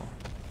ago.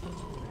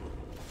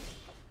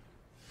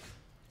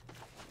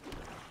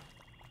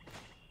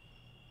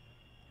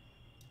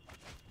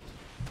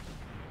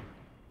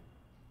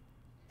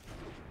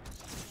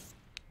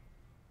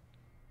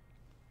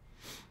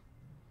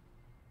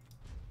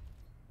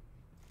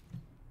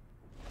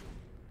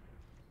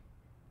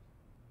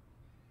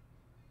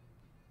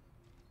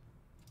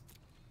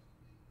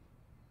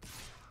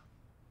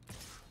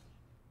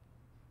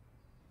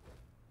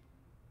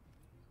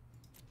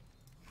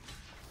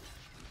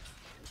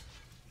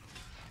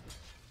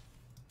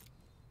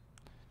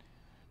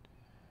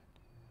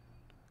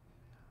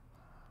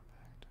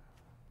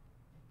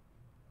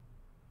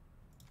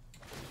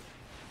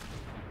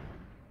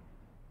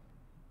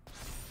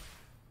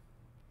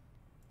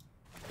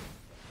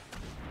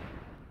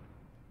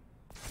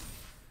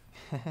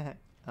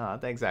 Aw,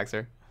 thanks,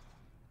 Axer.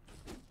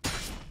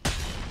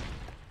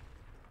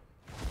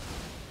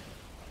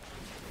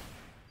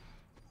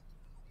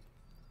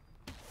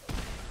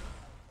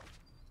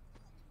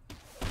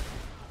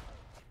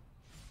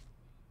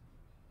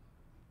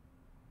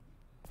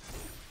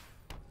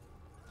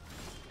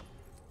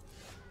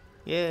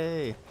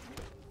 Yay!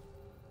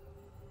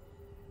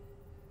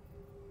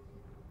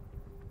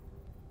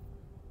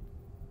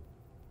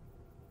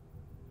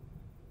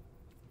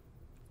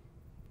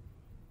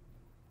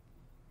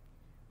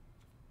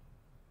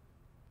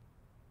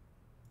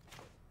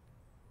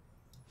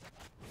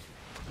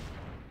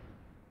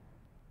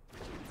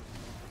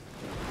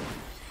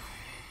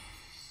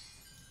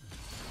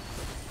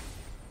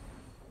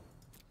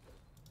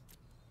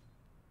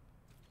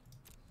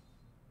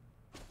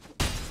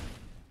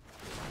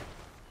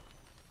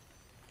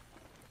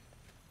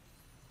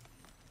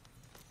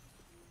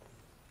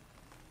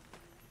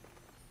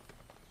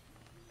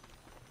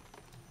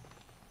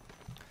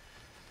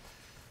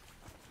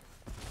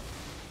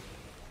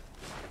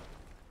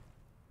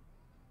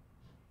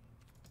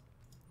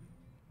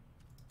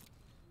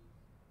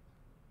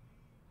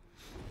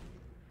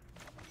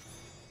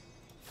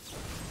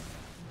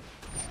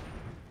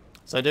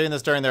 So doing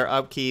this during their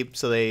upkeep,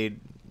 so they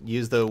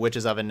use the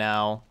Witch's Oven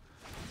now.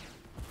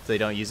 So they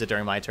don't use it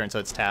during my turn, so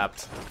it's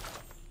tapped.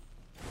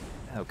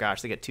 Oh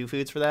gosh, they get 2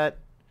 foods for that?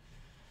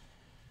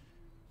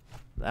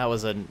 That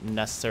was a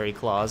necessary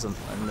clause in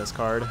this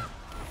card.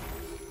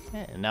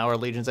 Yeah, and now our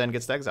Legion's End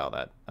gets to exile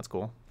that. That's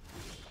cool.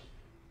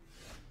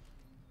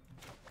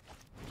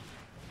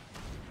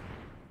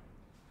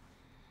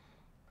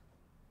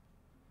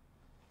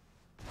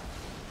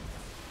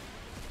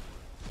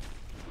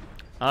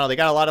 I don't know, they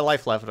got a lot of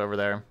life left over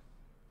there.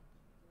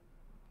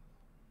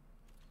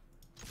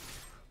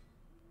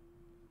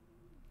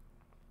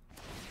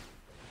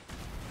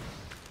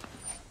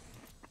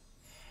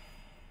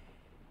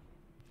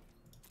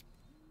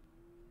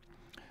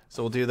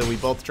 So we'll do the we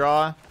both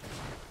draw.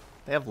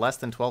 They have less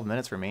than 12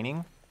 minutes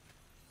remaining.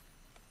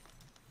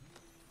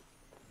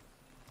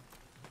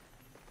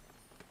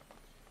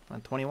 On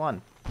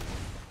 21.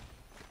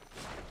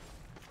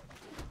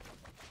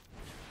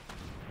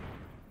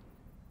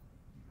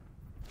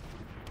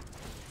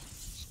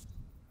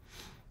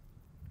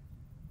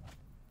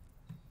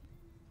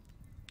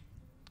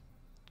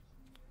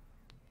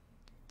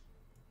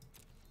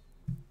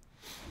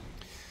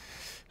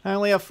 I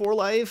only have 4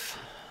 life.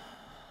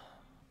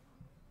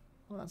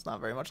 Well, that's not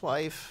very much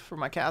life for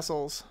my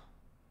castles.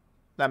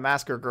 That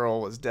Masker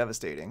Girl was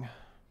devastating.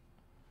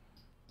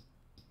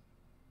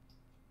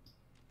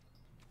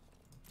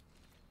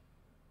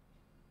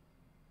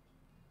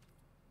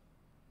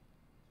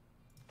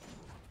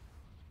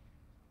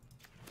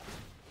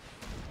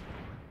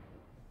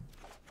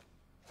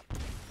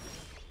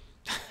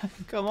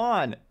 Come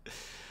on.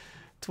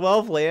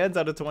 12 lands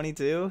out of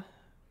 22?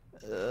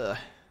 Ugh.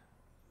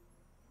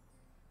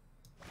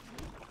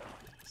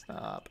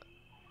 Stop.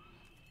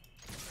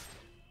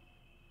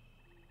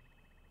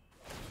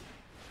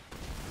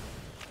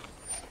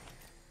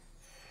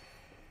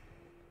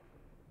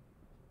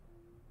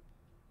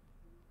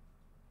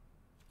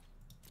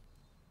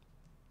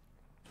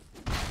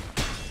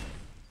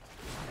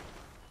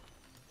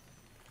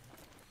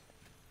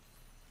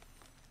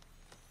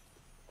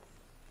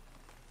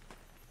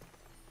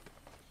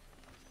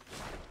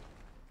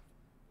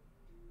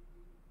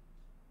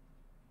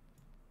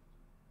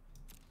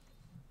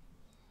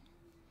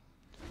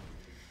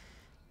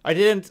 I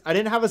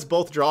didn't have us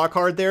both draw a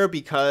card there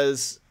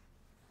because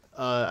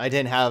I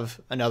didn't have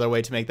another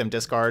way to make them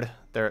discard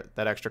that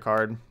extra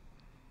card.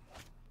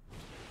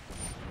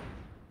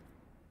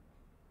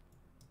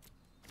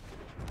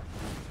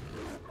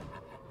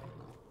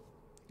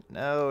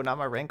 No, not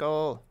my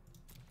wrinkle.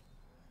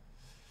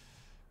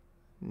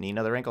 Need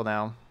another wrinkle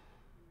now.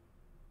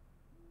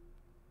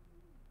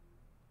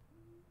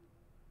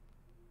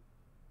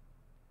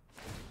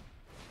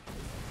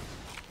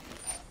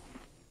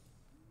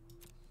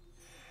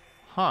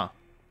 Huh.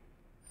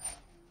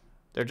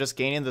 They're just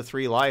gaining the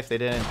 3 life. They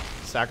didn't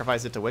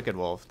sacrifice it to Wicked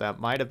Wolf. That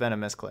might have been a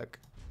misclick.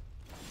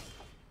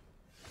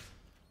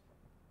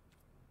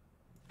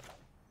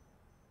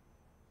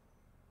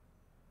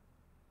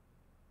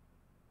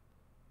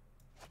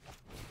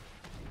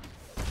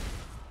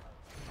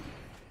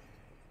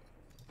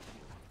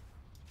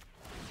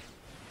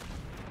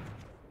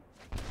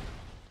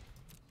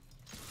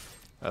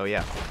 Oh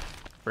yeah.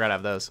 Forgot to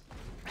have those.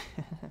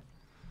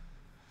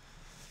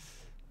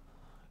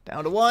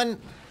 Down to 1.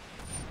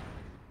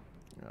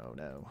 Oh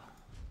no.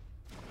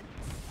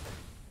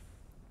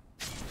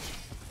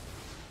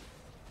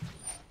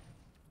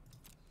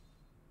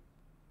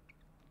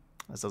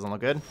 This doesn't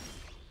look good.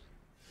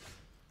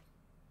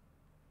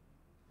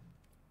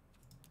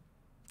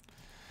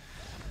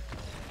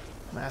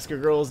 Masker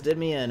Girls did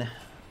me in. All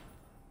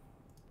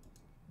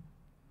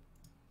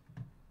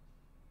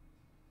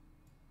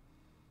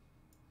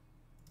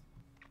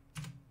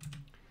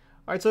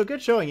right, so a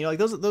good showing. You know, like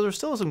those are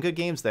still some good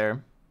games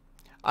there.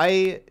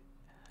 I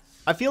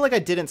feel like I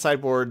didn't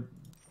sideboard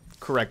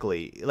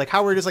correctly. Like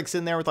how we're just like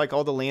sitting there with like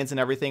all the lands and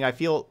everything. I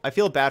feel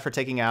bad for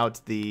taking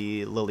out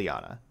the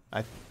Liliana.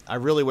 I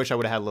really wish I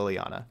would have had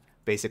Liliana,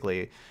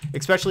 basically,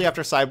 especially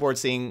after sideboard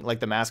seeing like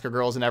the Masker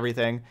Girls and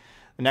everything.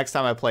 The next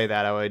time I play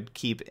that, I would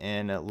keep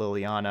in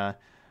Liliana.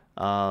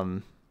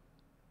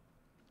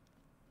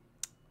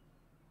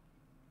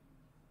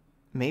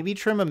 Maybe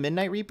trim a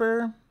Midnight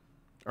Reaper,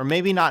 or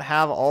maybe not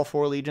have all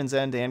 4 Legion's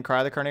End and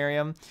Cry the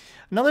Carnarium.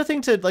 Another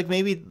thing to like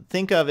maybe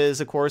think of is,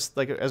 of course,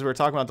 like as we were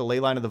talking about the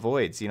Leyline of the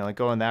Voids, you know, like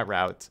going that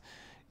route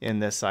in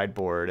this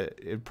sideboard.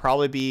 It'd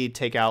probably be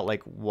take out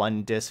like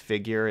 1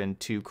 Disfigure and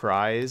 2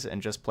 Cries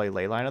and just play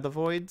Leyline of the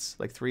Voids,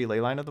 like 3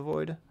 Leyline of the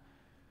Void.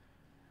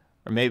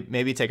 Or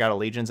maybe take out a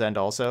Legion's End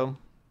also.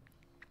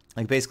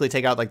 Like basically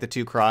take out like the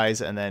 2 Cries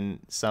and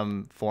then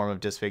some form of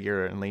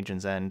Disfigure and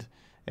Legion's End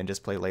and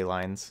just play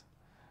Leylines.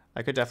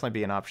 That could definitely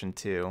be an option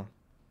too.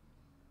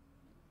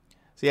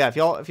 So yeah, if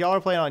y'all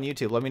are playing on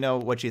YouTube, let me know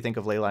what you think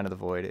of Leyline of the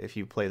Void if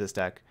you play this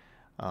deck.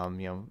 You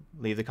know,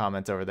 leave the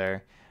comments over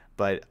there.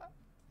 But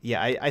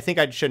yeah, I think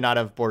I should not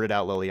have boarded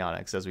out Liliana,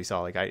 because as we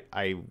saw, like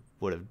I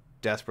would have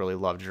desperately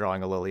loved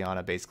drawing a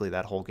Liliana basically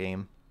that whole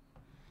game.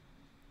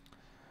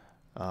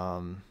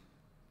 That's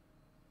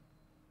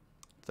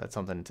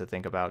something to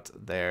think about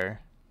there.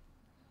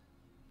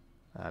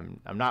 I'm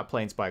not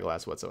playing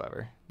Spyglass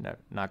whatsoever. No,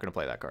 not going to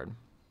play that card.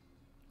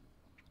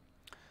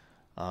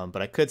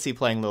 But I could see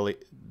playing the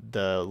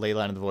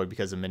Leyline of the Void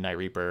because of Midnight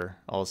Reaper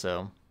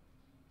also.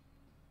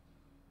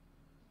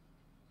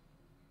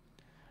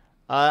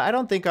 I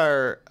don't think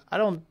our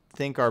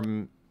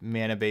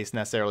mana base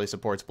necessarily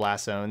supports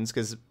Blast Zones,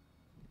 because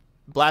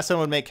Blast Zone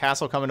would make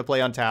Castle come into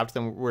play untapped.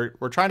 Then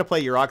we're trying to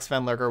play Yurok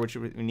Svenlurker, which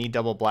we need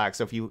double black.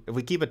 So if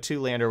we keep a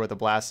 2-lander with a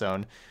Blast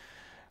Zone,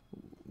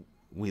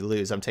 we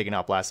lose. I'm taking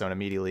out Blast Zone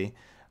immediately.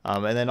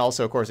 And then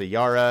also, of course, a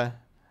Yara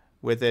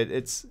with it.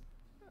 It's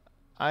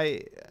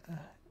I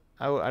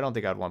don't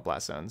think I'd want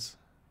Blast Zones.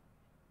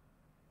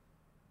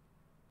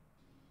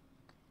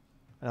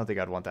 I don't think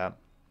I'd want that.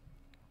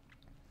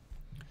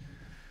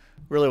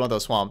 Really want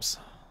those swamps.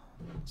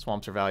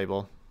 Swamps are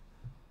valuable.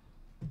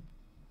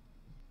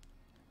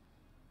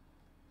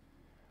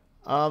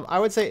 I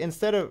would say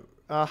instead of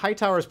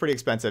Hightower is pretty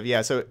expensive.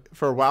 Yeah, so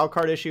for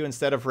wildcard issue,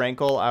 instead of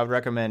Rankle, I would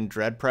recommend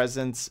Dread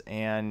Presence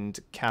and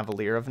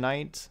Cavalier of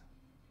Night.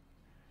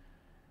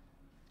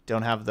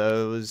 Don't have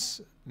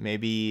those.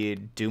 Maybe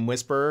Doom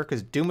Whisperer,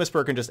 because Doom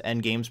Whisperer can just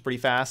end games pretty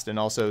fast and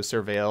also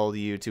surveil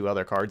you to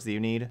other cards that you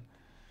need.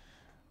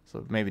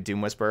 So maybe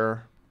Doom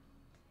Whisperer.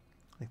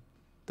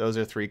 Those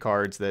are 3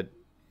 cards that,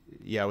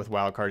 yeah, with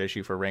wildcard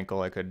issue for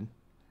Rankle, I could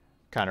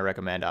kind of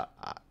recommend.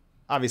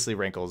 Obviously,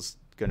 Rankle's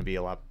going to be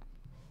a lot,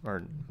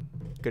 or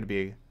going to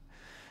be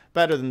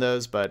better than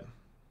those, but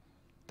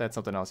that's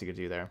something else you could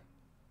do there.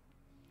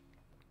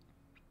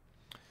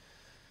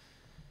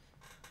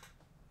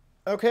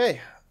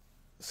 Okay.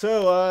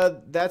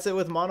 So that's it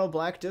with Mono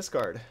Black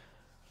Discard.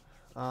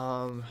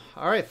 All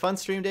right, fun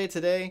stream day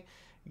today.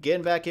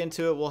 Getting back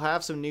into it. We'll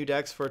have some new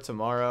decks for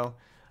tomorrow.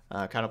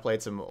 Kind of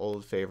played some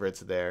old favorites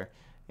there.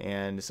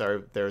 And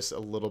sorry, there's a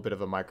little bit of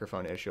a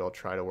microphone issue. I'll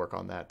try to work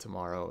on that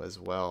tomorrow as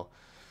well.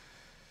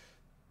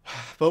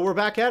 But we're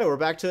back at it. We're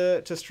back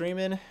to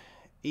streaming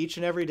each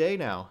and every day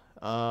now.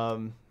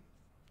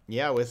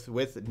 Yeah,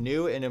 with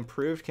new and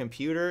improved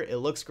computer. It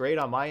looks great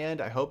on my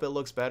end. I hope it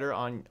looks better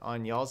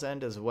on y'all's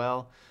end as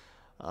well.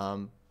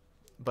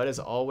 But as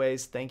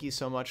always, thank you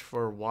so much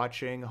for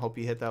watching. Hope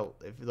you hit that,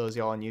 if those of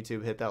y'all on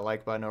YouTube, hit that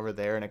like button over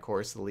there, and of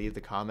course leave the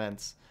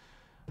comments.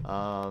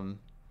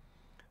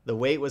 The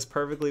wait was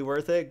perfectly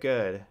worth it.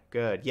 Good.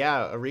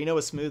 Yeah, Arena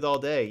was smooth all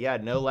day. Yeah,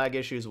 no lag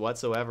issues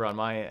whatsoever on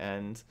my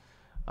end.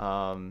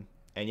 And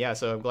yeah,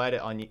 so I'm glad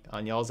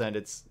on y'all's end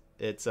it's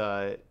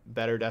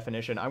better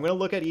definition. I'm gonna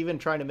look at even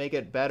trying to make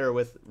it better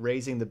with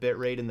raising the bit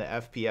rate and the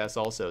FPS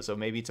also. So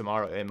maybe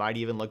tomorrow it might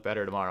even look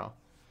better tomorrow.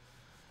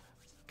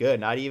 Good,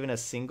 not even a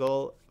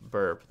single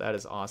burp. That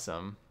is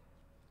awesome.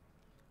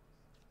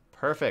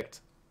 Perfect.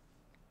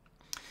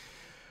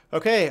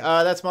 Okay,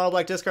 that's Mono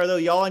Black Discard though.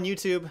 Y'all on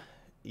YouTube,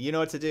 you know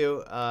what to do.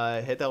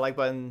 Hit that like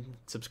button,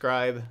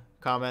 subscribe,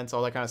 comments,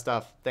 all that kind of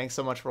stuff. Thanks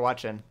so much for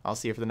watching. I'll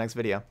see you for the next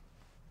video.